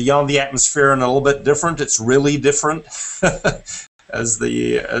beyond the atmosphere and a little bit different. It's really different, as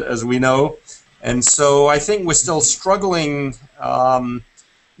we know. And so I think we're still struggling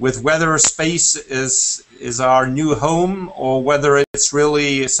with whether space is our new home or whether it's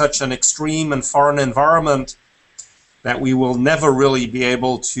really such an extreme and foreign environment that we will never really be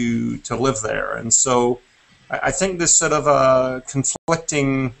able to live there. And so I think there's sort of a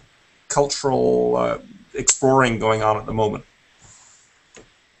conflicting cultural exploring going on at the moment.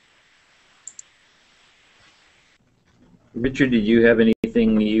 Richard, did you have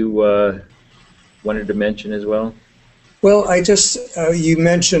anything you wanted to mention as well? Well, I just, you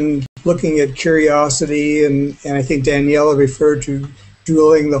mentioned looking at Curiosity, and I think Daniela referred to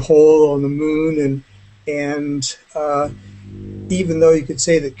drilling the hole on the moon, and even though you could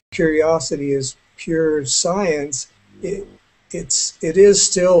say that curiosity is pure science, it is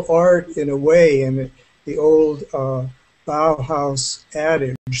still art in a way, and the old Bauhaus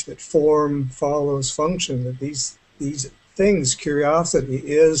adage that form follows function, that these things, curiosity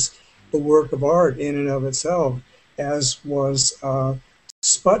is the work of art in and of itself, as was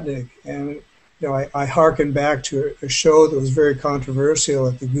Sputnik. And I hearken back to a show that was very controversial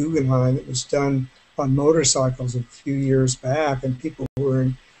at the Guggenheim that was done on motorcycles a few years back, and people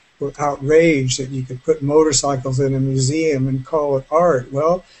were outraged that you could put motorcycles in a museum and call it art.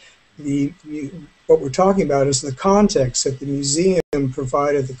 Well, what we're talking about is the context, that the museum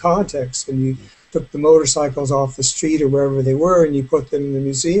provided the context, and you took the motorcycles off the street or wherever they were and you put them in the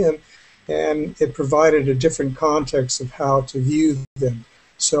museum, and it provided a different context of how to view them.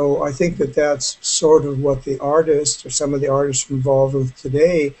 So I think that that's sort of what the artists, or some of the artists involved with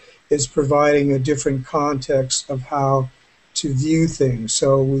today, is providing a different context of how to view things.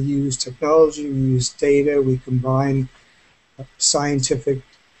 So we use technology, we use data, we combine scientific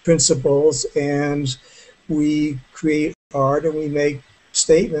principles, and we create art, and we make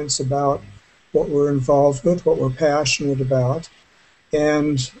statements about what we're involved with, what we're passionate about.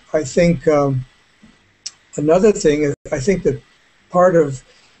 And I think another thing, I think that part of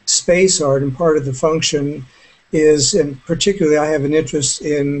space art and part of the function is, and particularly I have an interest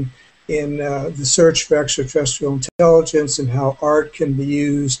in the search for extraterrestrial intelligence and how art can be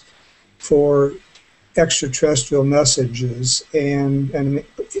used for extraterrestrial messages, and I'm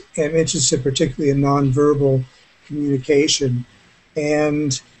interested particularly in nonverbal communication.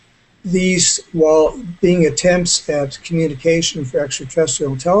 And these, while being attempts at communication for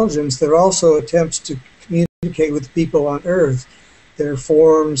extraterrestrial intelligence, they're also attempts to communicate with people on Earth. They're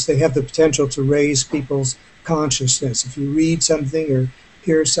forms, they have the potential to raise people's consciousness. If you read something or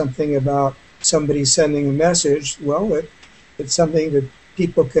hear something about somebody sending a message, well, it's something that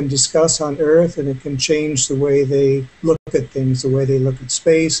people can discuss on Earth, and it can change the way they look at things, the way they look at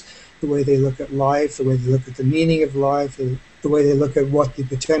space, the way they look at life, the way they look at the meaning of life, the way they look at what the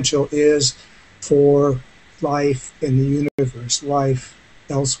potential is for life in the universe, life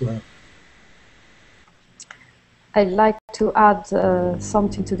elsewhere. I'd like to add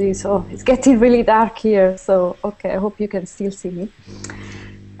something to this. Oh, it's getting really dark here, so okay, I hope you can still see me.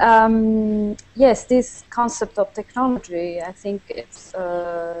 Yes, this concept of technology, I think it's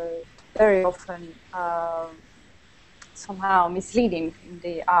very often somehow misleading in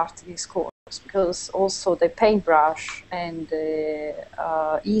the art discourse, because also the paintbrush and the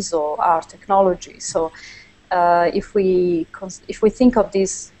easel are technology. So if we think of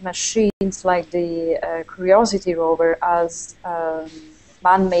these machines like the Curiosity rover as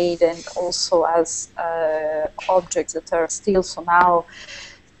man-made and also as objects that are still somehow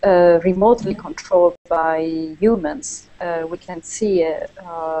remotely controlled by humans, we can see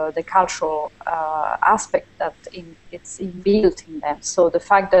the cultural aspect that it's inbuilt in them. So the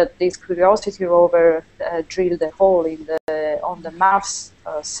fact that this Curiosity rover drilled a hole on the Mars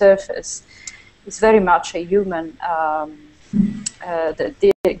surface is very much a human,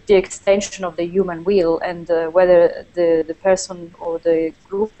 the extension of the human will, and whether the person or the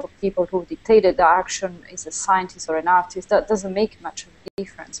group of people who dictated the action is a scientist or an artist, that doesn't make much of a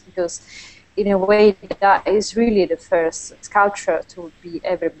difference, because in a way that is really the first sculpture to be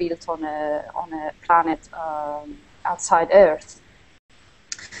ever built on a planet outside Earth.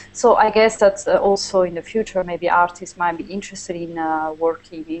 So I guess that also in the future maybe artists might be interested in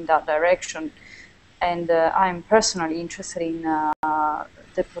working in that direction. And I'm personally interested in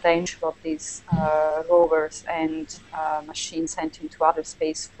the potential of these rovers and machines sent into outer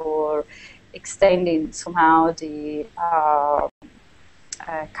space for extending somehow the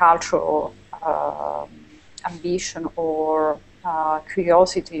cultural ambition or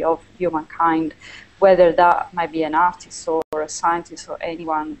curiosity of humankind, whether that might be an artist or a scientist or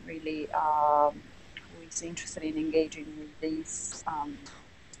anyone really who is interested in engaging with these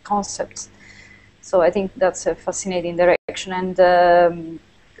concepts. So I think that's a fascinating direction, and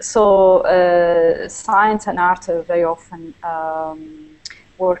so science and art are very often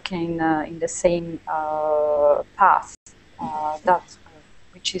working in the same path,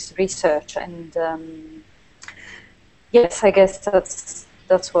 which is research. And yes, I guess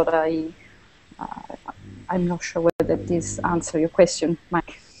that's what I'm not sure whether this answers your question,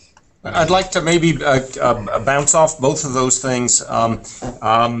 Mike. I'd like to maybe bounce off both of those things.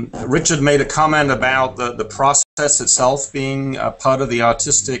 Richard made a comment about the process itself being part of the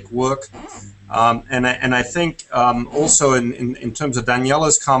artistic work, and I think also in terms of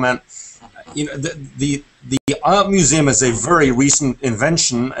Daniela's comment, you know, the art museum is a very recent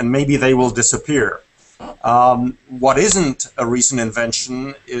invention, and maybe they will disappear. What isn't a recent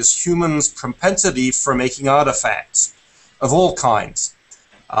invention is humans' propensity for making artifacts of all kinds.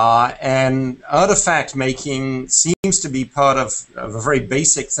 And artifact making seems to be part of a very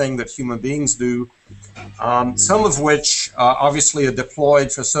basic thing that human beings do, some of which obviously are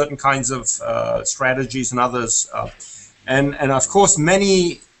deployed for certain kinds of strategies and others. And of course,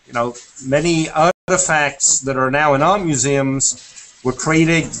 many artifacts that are now in art museums were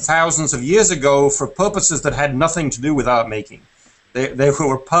created thousands of years ago for purposes that had nothing to do with art making. They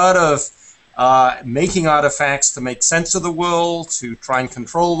were part of making artifacts to make sense of the world, to try and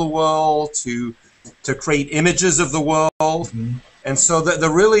control the world, to create images of the world. Mm-hmm. And so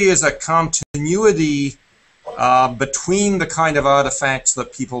there really is a continuity between the kind of artifacts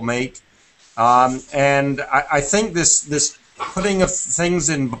that people make. And I think this putting of things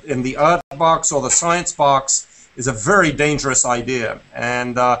in the art box or the science box is a very dangerous idea.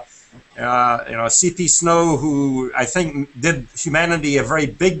 And C.P. Snow, who I think did humanity a very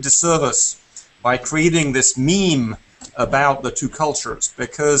big disservice by creating this meme about the two cultures,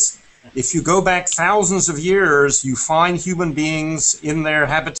 because if you go back thousands of years, you find human beings in their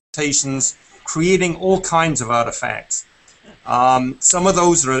habitations creating all kinds of artifacts. Some of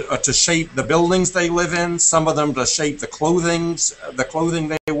those are to shape the buildings they live in, some of them to shape the clothing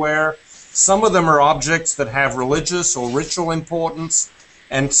they wear, some of them are objects that have religious or ritual importance,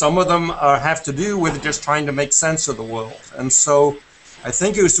 and some of them have to do with just trying to make sense of the world. And so I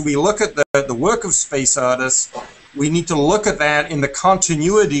think as we look at the work of space artists, we need to look at that in the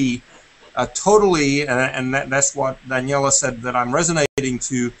continuity totally, and that's what Daniela said that I'm resonating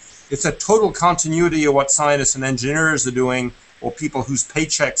to. It's a total continuity of what scientists and engineers are doing, or people whose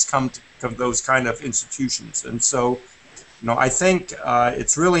paychecks come from those kind of institutions. And so, I think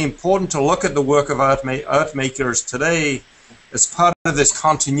it's really important to look at the work of art makers today as part of this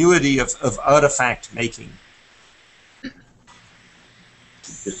continuity of artifact making.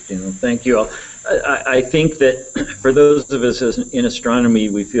 Interesting. Well, thank you all. I think that for those of us in astronomy,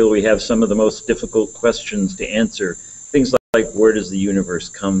 we feel we have some of the most difficult questions to answer. Things like where does the universe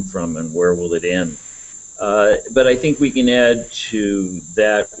come from and where will it end? But I think we can add to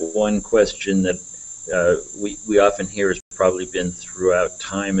that one question that we often hear has probably been throughout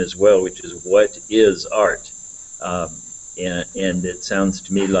time as well, which is what is art? And it sounds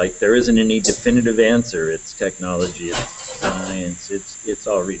to me like there isn't any definitive answer. It's technology, it's science, it's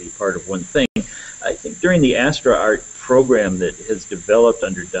all really part of one thing. I think during the AstroArt program that has developed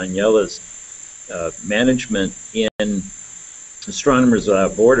under Daniela's management in Astronomers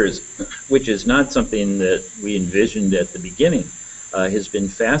Without Borders, which is not something that we envisioned at the beginning, has been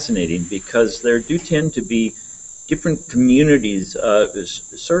fascinating because there do tend to be different communities,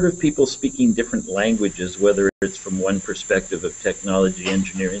 sort of people speaking different languages, whether it's from one perspective of technology,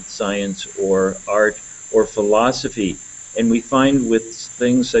 engineering, science, or art, or philosophy. And we find with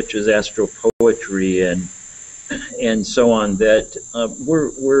things such as astropoetry and so on that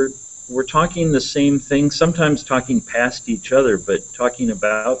we're talking the same thing, sometimes talking past each other, but talking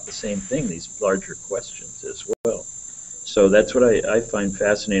about the same thing, these larger questions as well. So that's what I find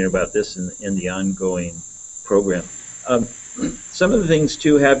fascinating about this in the ongoing program. Some of the things,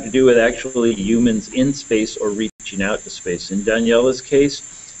 too, have to do with actually humans in space or reaching out to space. In Daniela's case,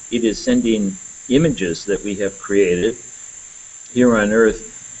 it is sending images that we have created here on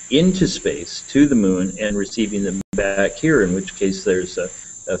Earth into space, to the moon, and receiving them back here, in which case there's a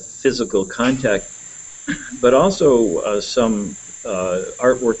physical contact, but also some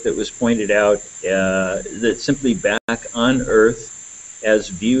artwork that was pointed out that's simply back on Earth as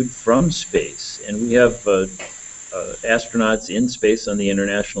viewed from space. And we have astronauts in space on the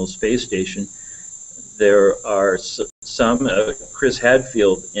International Space Station. There are some, Chris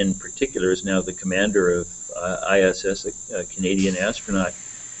Hadfield in particular is now the commander of ISS, a Canadian astronaut,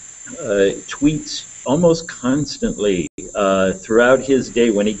 tweets almost constantly throughout his day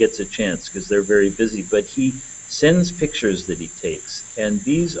when he gets a chance, because they're very busy, but he sends pictures that he takes, and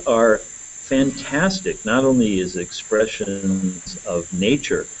these are fantastic, not only as expressions of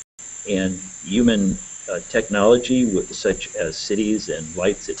nature and human technology, such as cities and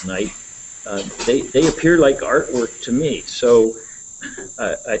lights at night. They appear like artwork to me, so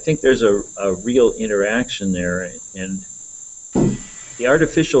I think there's a real interaction there, and the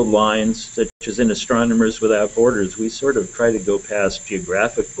artificial lines, such as in Astronomers Without Borders, we sort of try to go past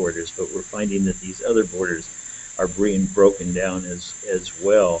geographic borders, but we're finding that these other borders are being broken down as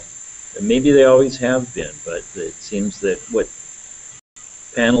well. And maybe they always have been, but it seems that what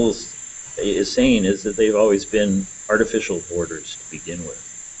Panels is saying is that they've always been artificial borders to begin with.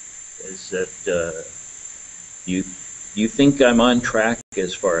 Is that You you think I'm on track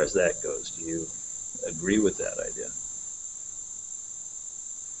as far as that goes? Do you agree with that idea?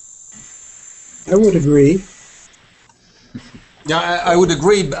 I would agree. Yeah, I would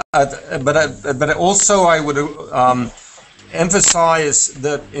agree, but also I would emphasize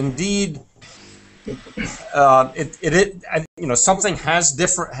that indeed you know, something has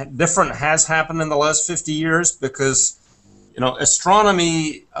different has happened in the last 50 years, because you know,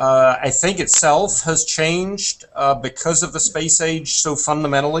 astronomy I think itself has changed because of the space age so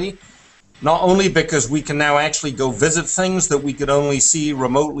fundamentally. Not only because we can now actually go visit things that we could only see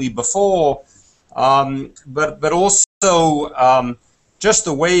remotely before, but also just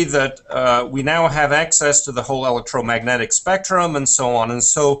the way that we now have access to the whole electromagnetic spectrum and so on. And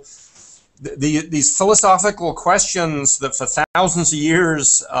so these philosophical questions that for thousands of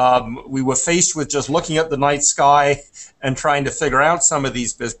years we were faced with just looking at the night sky and trying to figure out some of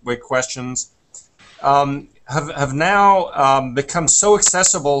these big questions have now become so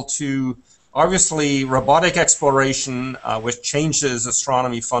accessible to, obviously, robotic exploration, which changes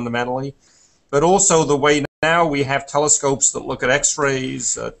astronomy fundamentally, but also the way now we have telescopes that look at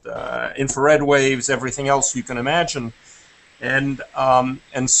X-rays, at infrared waves, everything else you can imagine. And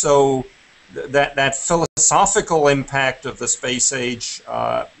so that philosophical impact of the space age,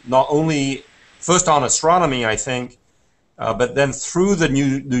 not only first on astronomy, I think, but then through the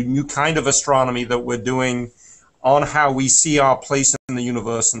new kind of astronomy that we're doing on how we see our place in the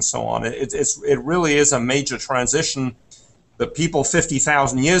universe and so on. It really is a major transition that people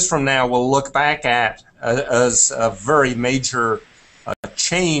 50,000 years from now will look back at as a very major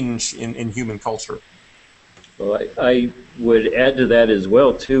change in human culture. Well, I would add to that as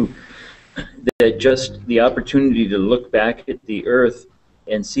well, too, that just the opportunity to look back at the Earth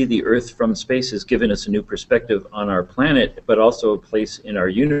and see the Earth from space has given us a new perspective on our planet, but also a place in our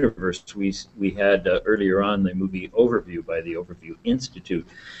universe. We had earlier on the movie Overview by the Overview Institute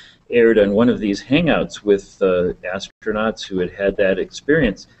aired on one of these hangouts with astronauts who had that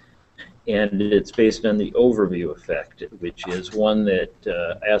experience. And it's based on the overview effect, which is one that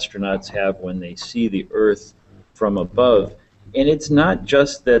astronauts have when they see the Earth from above. And it's not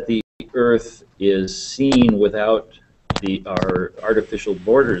just that the Earth is seen without our artificial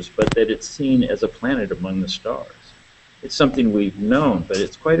borders, but that it's seen as a planet among the stars. It's something we've known, but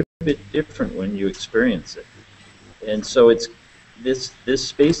it's quite a bit different when you experience it. And so it's this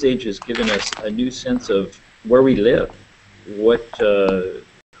space age has given us a new sense of where we live, who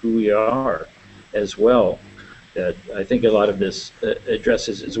we are as well. That I think a lot of this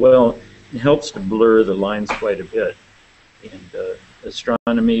addresses as well. It helps to blur the lines quite a bit. And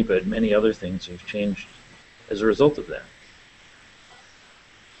astronomy, but many other things have changed as a result of that.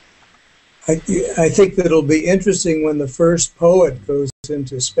 I think that it'll be interesting when the first poet goes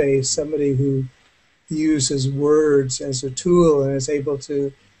into space, somebody who uses words as a tool and is able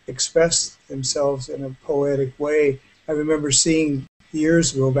to express themselves in a poetic way. I remember seeing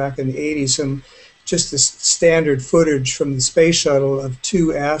years ago, back in the 80s, just the standard footage from the space shuttle of two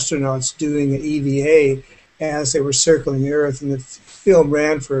astronauts doing an EVA as they were circling the Earth, and the film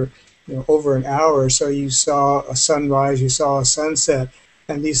ran for over an hour. So you saw a sunrise, you saw a sunset,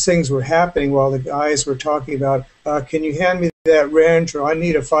 and these things were happening while the guys were talking about, can you hand me that wrench, or I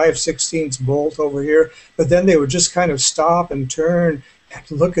need a 5/16 bolt over here. But then they would just kind of stop and turn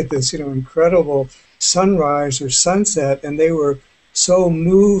and look at this incredible sunrise or sunset, and they were so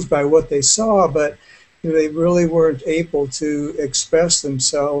moved by what they saw, but they really weren't able to express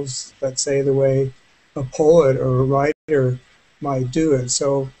themselves, let's say, the way a poet or a writer might do it.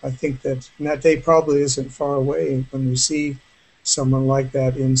 So I think that day probably isn't far away when we see someone like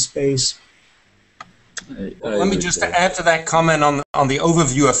that in space. Let me just add to that comment on the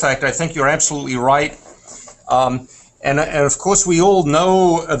overview effect. I think you're absolutely right. And of course, we all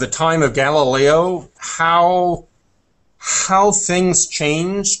know at the time of Galileo how things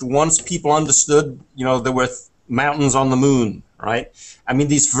changed once people understood, there were mountains on the moon, right? I mean,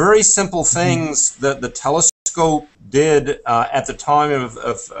 these very simple things that the telescope did at the time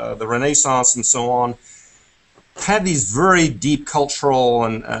of the Renaissance and so on had these very deep cultural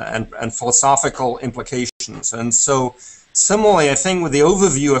and philosophical implications. And so similarly, I think with the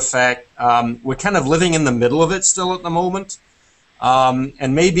overview effect, we're kind of living in the middle of it still at the moment.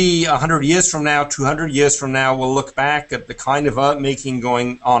 And maybe 100 years from now, 200 years from now, we'll look back at the kind of art making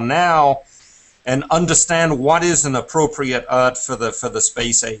going on now and understand what is an appropriate art for the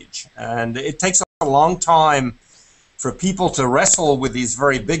space age. And it takes a long time for people to wrestle with these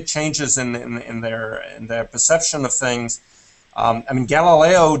very big changes in their perception of things. I mean,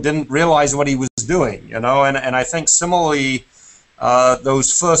 Galileo didn't realize what he was doing, and I think similarly,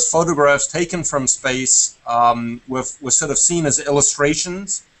 those first photographs taken from space were sort of seen as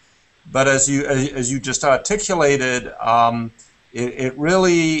illustrations. But as you just articulated, it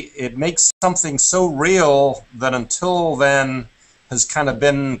really makes something so real that until then has kind of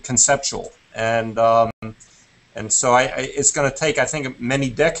been conceptual, and so it's going to take, I think, many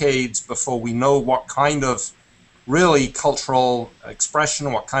decades before we know what kind of really cultural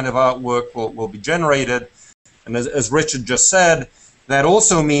expression, what kind of artwork will be generated. And as Richard just said, that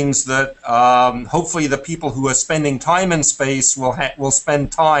also means that hopefully the people who are spending time in space will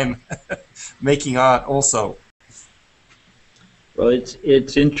spend time making art also. Well,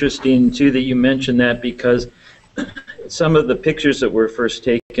 it's interesting too that you mentioned that, because some of the pictures that were first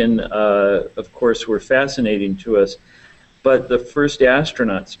taken, of course, were fascinating to us. But the first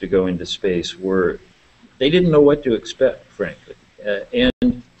astronauts to go into space they didn't know what to expect, frankly. And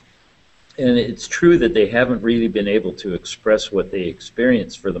it's true that they haven't really been able to express what they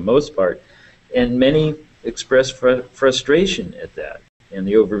experienced for the most part. And many express frustration at that. And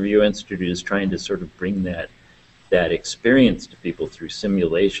the Overview Institute is trying to sort of bring that experience to people through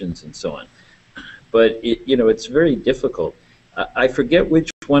simulations and so on. But it's very difficult. I forget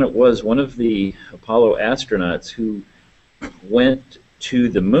which one it was, one of the Apollo astronauts who went to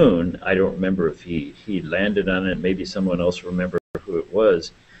the moon. I don't remember if he landed on it, maybe someone else remember who it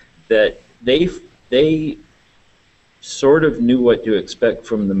was, that they sort of knew what to expect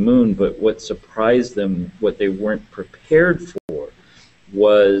from the moon, but what surprised them, what they weren't prepared for,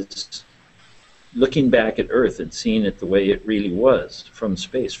 was looking back at Earth and seeing it the way it really was from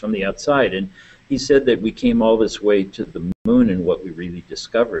space, from the outside. And he said that we came all this way to the moon, and what we really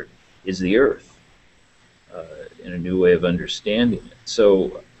discovered is the Earth, in a new way of understanding it.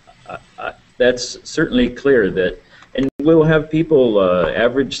 So that's certainly clear that, and we'll have people,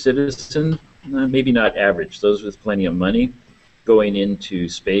 average citizens, maybe not average, those with plenty of money, going into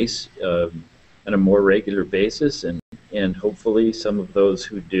space on a more regular basis, and hopefully some of those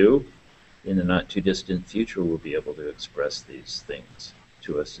who do, in the not too distant future, will be able to express these things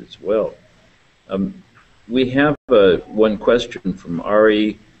to us as well. We have one question from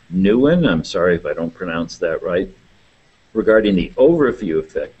Ari Nguyen, I'm sorry if I don't pronounce that right, regarding the overview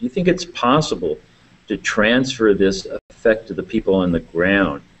effect. Do you think it's possible to transfer this effect to the people on the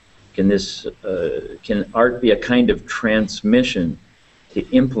ground? Can art be a kind of transmission to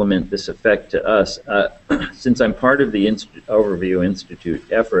implement this effect to us? Since I'm part of the Overview Institute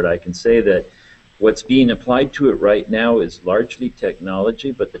effort, I can say that what's being applied to it right now is largely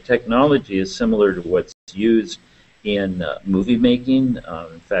technology, but the technology is similar to what's used in movie making.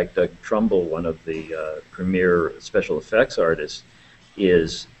 In fact, Doug Trumbull, one of the premier special effects artists,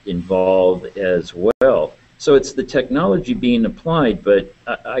 is involved as well. So it's the technology being applied, but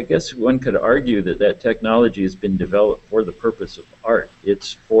I guess one could argue that that technology has been developed for the purpose of art.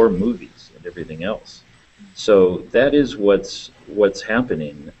 It's for movies and everything else. So that is what's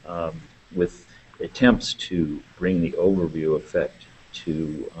happening with attempts to bring the overview effect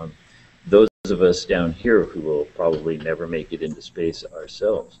to those of us down here who will probably never make it into space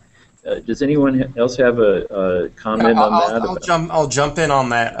ourselves. Does anyone else have a comment on that? I'll jump in on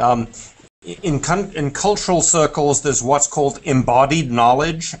that. In cultural circles, there's what's called embodied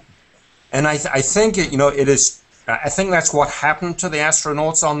knowledge, and I think it is. I think that's what happened to the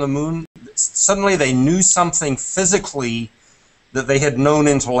astronauts on the moon. Suddenly, they knew something physically that they had known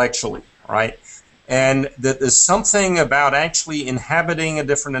intellectually, right? And that there's something about actually inhabiting a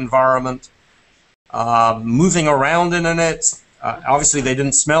different environment, moving around in it. Obviously, they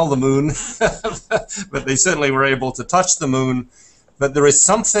didn't smell the moon, but they certainly were able to touch the moon. But there is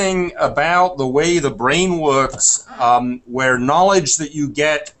something about the way the brain works where knowledge that you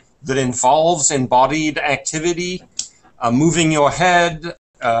get that involves embodied activity, moving your head,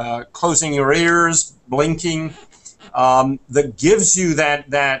 closing your ears, blinking, that gives you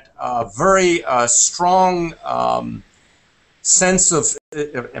that very strong sense of,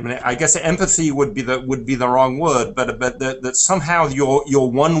 I mean, I guess empathy would be the wrong word, but that somehow you're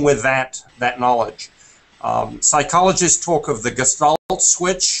one with that knowledge. Psychologists talk of the Gestalt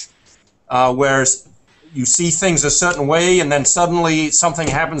switch, where you see things a certain way, and then suddenly something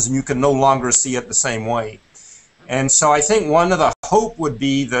happens, and you can no longer see it the same way. And so I think one of the hope would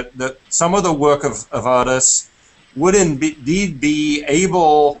be that some of the work of artists would indeed be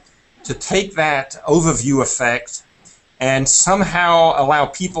able to take that overview effect and somehow allow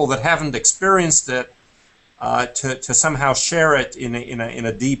people that haven't experienced it to somehow share it in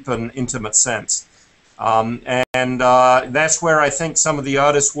a deep and intimate sense. That's where I think some of the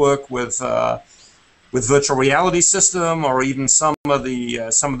artists work with virtual reality system, or even some of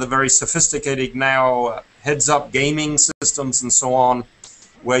the very sophisticated now heads-up gaming systems and so on,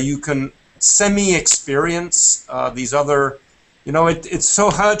 where you can semi-experience these other, it's so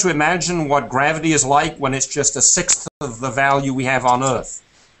hard to imagine what gravity is like when it's just a sixth of the value we have on Earth.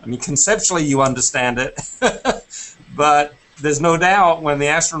 I mean, conceptually you understand it, but there's no doubt when the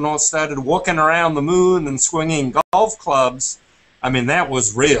astronauts started walking around the moon and swinging golf clubs, I mean, that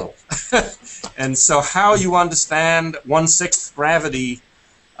was real. And so how you understand 1/6 gravity,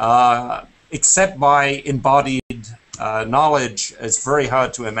 except by embodied knowledge, is very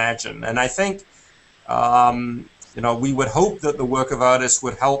hard to imagine. And I think, we would hope that the work of artists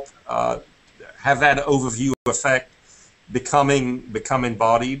would help have that overview effect become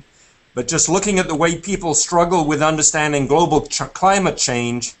embodied. But just looking at the way people struggle with understanding global climate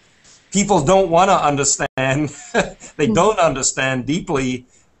change, people don't want to understand, they don't understand deeply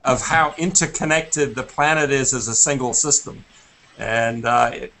of how interconnected the planet is as a single system. And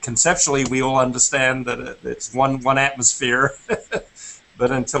conceptually, we all understand that it's one atmosphere,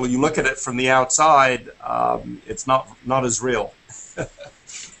 but until you look at it from the outside, it's not as real.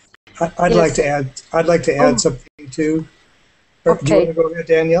 I'd like to add something too. Okay. Do you want to go ahead,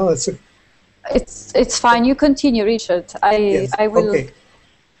 Danielle? It's fine. You continue, Richard. I will. Okay.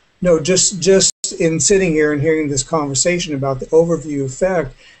 No, just in sitting here and hearing this conversation about the overview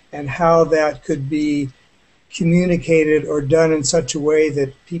effect and how that could be communicated or done in such a way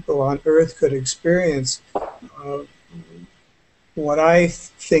that people on Earth could experience. What I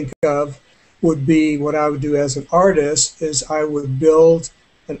think of would be what I would do as an artist is I would build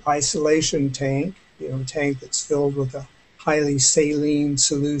an isolation tank, a tank that's filled with a highly saline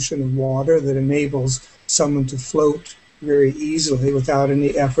solution of water that enables someone to float very easily without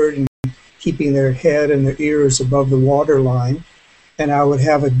any effort and keeping their head and their ears above the water line. And I would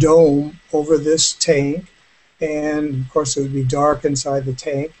have a dome over this tank, and of course it would be dark inside the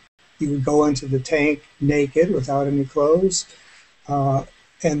tank. You would go into the tank naked without any clothes,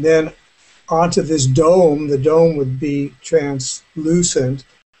 and then onto this dome, the dome would be translucent,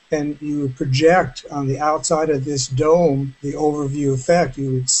 and you would project on the outside of this dome the overview effect.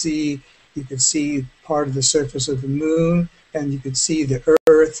 You could see part of the surface of the moon, and you could see the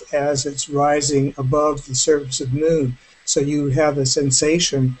Earth as it's rising above the surface of the moon. So you would have a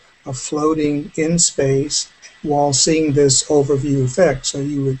sensation of floating in space while seeing this overview effect. So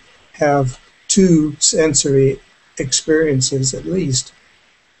you would have two sensory experiences at least.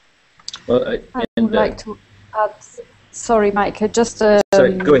 Well, I would like to add. Sorry, Mike.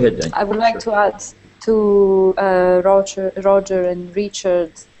 Sorry, go ahead, Dan. I would like to add to Roger and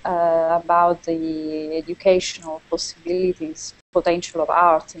Richard about the educational possibilities, potential of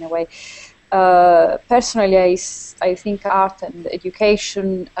art in a way. Personally, I think art and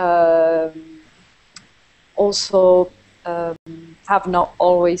education also have not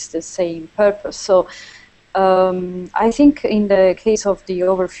always the same purpose. So I think in the case of the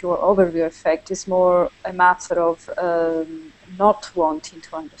overview effect, it's more a matter of not wanting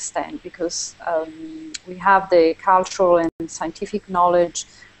to understand, because we have the cultural and scientific knowledge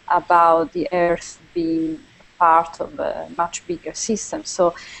about the Earth being part of a much bigger system.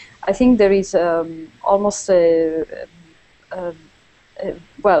 So I think there is almost a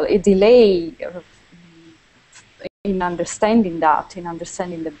delay in understanding that, in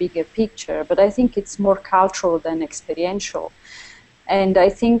understanding the bigger picture. But I think it's more cultural than experiential. And I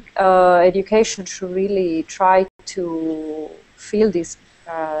think education should really try to fill these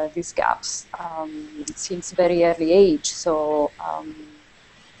gaps since very early age. So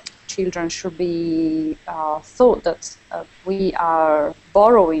children should be taught that we are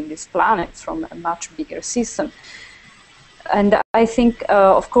borrowing this planet from a much bigger system. And I think,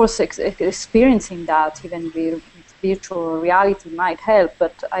 of course, experiencing that even with virtual reality might help,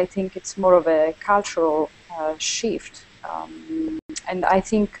 but I think it's more of a cultural shift. And I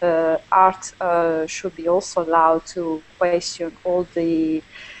think art should be also allowed to question all the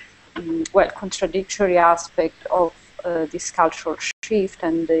contradictory aspect of this cultural shift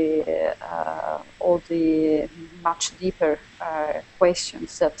and all the much deeper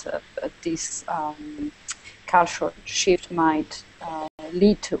questions that this cultural shift might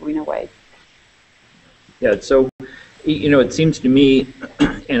lead to, in a way. Yeah, so, it seems to me,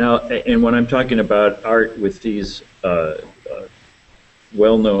 and when I'm talking about art with these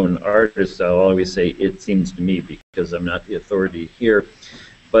well-known artists, I'll always say it seems to me, because I'm not the authority here,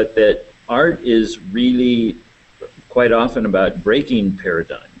 but that art is really quite often about breaking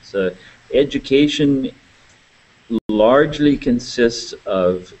paradigms. Education largely consists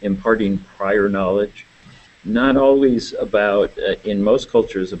of imparting prior knowledge, not always about, in most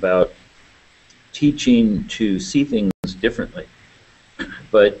cultures, about teaching to see things differently,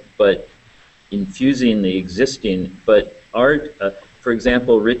 but infusing the existing, but art, for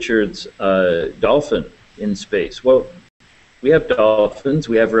example, Richard's dolphin in space. Well, we have dolphins,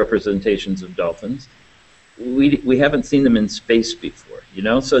 we have representations of dolphins. We haven't seen them in space before, you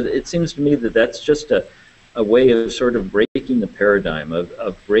know? So it seems to me that that's just a way of sort of breaking the paradigm,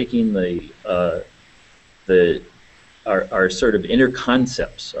 of breaking our sort of inner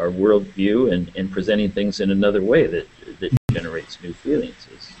concepts, our worldview, and presenting things in another way that generates new feelings.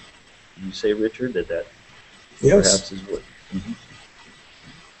 You say, Richard, that Yes. perhaps is what... Mm-hmm.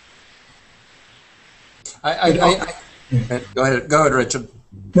 Go ahead, Richard.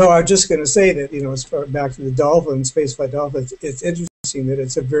 No, I was just going to say that, you know, as far back to the dolphin, spaceflight dolphin, it's interesting that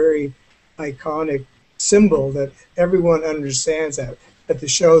it's a very iconic symbol that everyone understands. That at the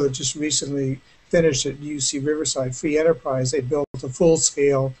show that just recently finished at UC Riverside Free Enterprise, they built a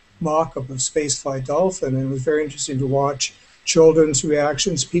full-scale mock-up of spaceflight dolphin, and it was very interesting to watch children's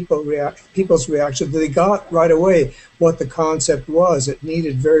reactions, people's reactions. They got right away what the concept was. It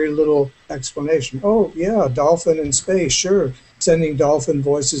needed very little explanation. Oh, yeah, dolphin in space, sure. Sending dolphin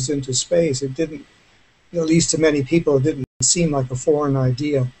voices into space. It didn't, at least to many people, it didn't seem like a foreign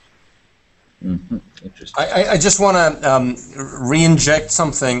idea. Mm-hmm. Interesting. I just want to re-inject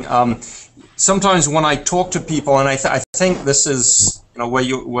something. Sometimes when I talk to people, and I think this is, you know, where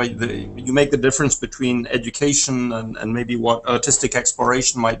you make the difference between education and maybe what artistic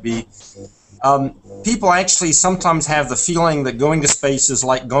exploration might be. People actually sometimes have the feeling that going to space is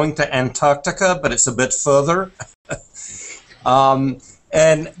like going to Antarctica, but it's a bit further. And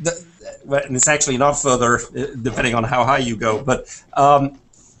it's actually not further, depending on how high you go.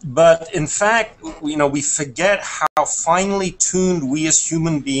 But in fact, you know, we forget how finely tuned we as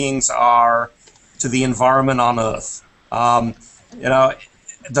human beings are to the environment on Earth. You know,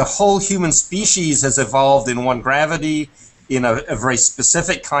 the whole human species has evolved in one gravity, in a very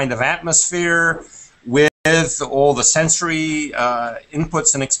specific kind of atmosphere, with all the sensory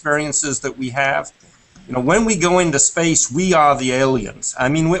inputs and experiences that we have. You know, when we go into space, we are the aliens. I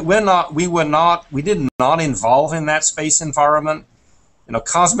mean, we did not evolve in that space environment. You know,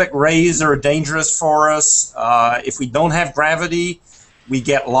 cosmic rays are dangerous for us. If we don't have gravity, we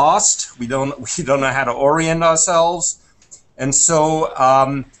get lost. We don't know how to orient ourselves. And so,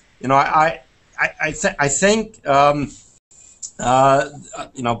 you know, I think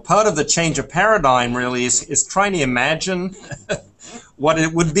you know, part of the change of paradigm really is trying to imagine what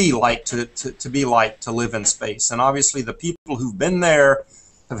it would be like to live in space. And obviously, the people who've been there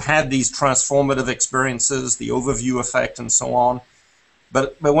have had these transformative experiences, the overview effect, and so on.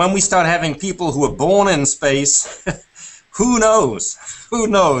 But when we start having people who are born in space, who knows? Who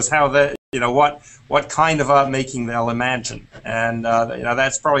knows how that, you know, what kind of art making they'll imagine? And you know,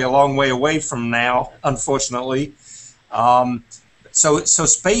 that's probably a long way away from now, unfortunately. So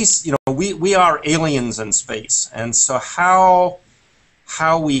space, you know, we are aliens in space, and so how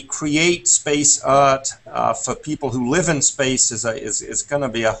we create space art for people who live in space is going to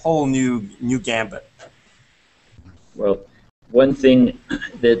be a whole new gambit. Well, one thing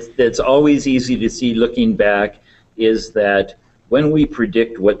that's always easy to see looking back is that when we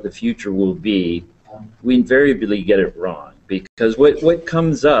predict what the future will be, we invariably get it wrong, because what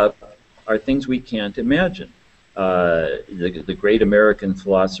comes up are things we can't imagine. The great American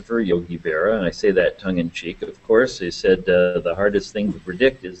philosopher Yogi Berra, and I say that tongue-in-cheek, of course, he said the hardest thing to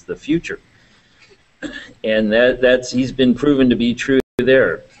predict is the future, and he's been proven to be true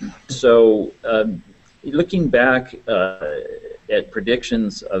there. So looking back at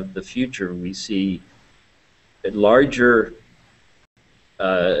predictions of the future, we see larger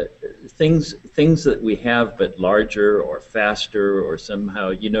things that we have, but larger or faster or somehow,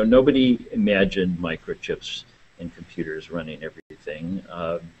 you know, nobody imagined microchips and computers running everything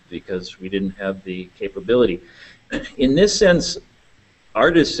because we didn't have the capability. In this sense,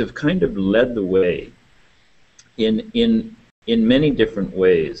 artists have kind of led the way in many different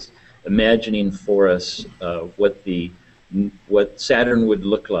ways, imagining for us what Saturn would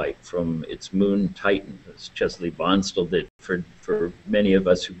look like from its moon Titan, as Chesley Bonstall did for many of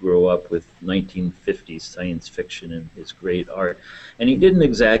us who grew up with 1950s science fiction and his great art. And he didn't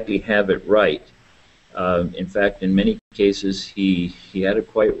exactly have it right. In fact, in many cases, he had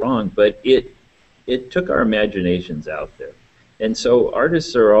it quite wrong, but it took our imaginations out there. And so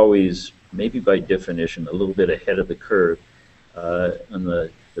artists are always, maybe by definition, a little bit ahead of the curve on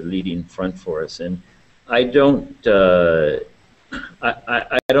the leading front for us. And I don't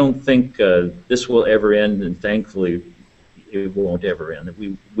think this will ever end, and thankfully it won't ever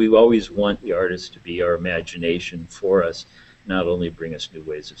end. We always want the artists to be our imagination for us, not only bring us new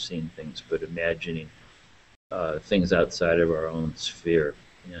ways of seeing things, but imagining things outside of our own sphere.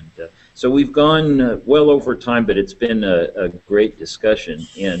 And so we've gone well over time, but it's been a great discussion.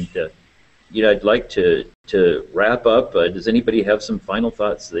 And I'd like to wrap up. Does anybody have some final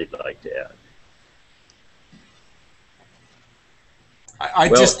thoughts they'd like to add?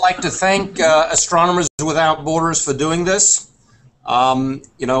 I'd just like to thank Astronomers Without Borders for doing this.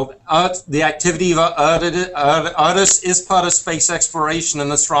 The activity of artists is part of space exploration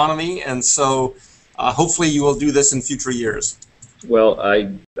and astronomy, and so hopefully you will do this in future years. Well,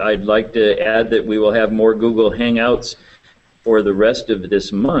 I'd like to add that we will have more Google Hangouts for the rest of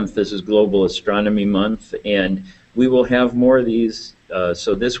this month. This is Global Astronomy Month, and we will have more of these.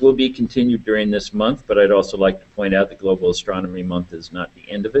 So this will be continued during this month, but I'd also like to point out that Global Astronomy Month is not the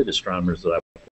end of it. Astronomers Without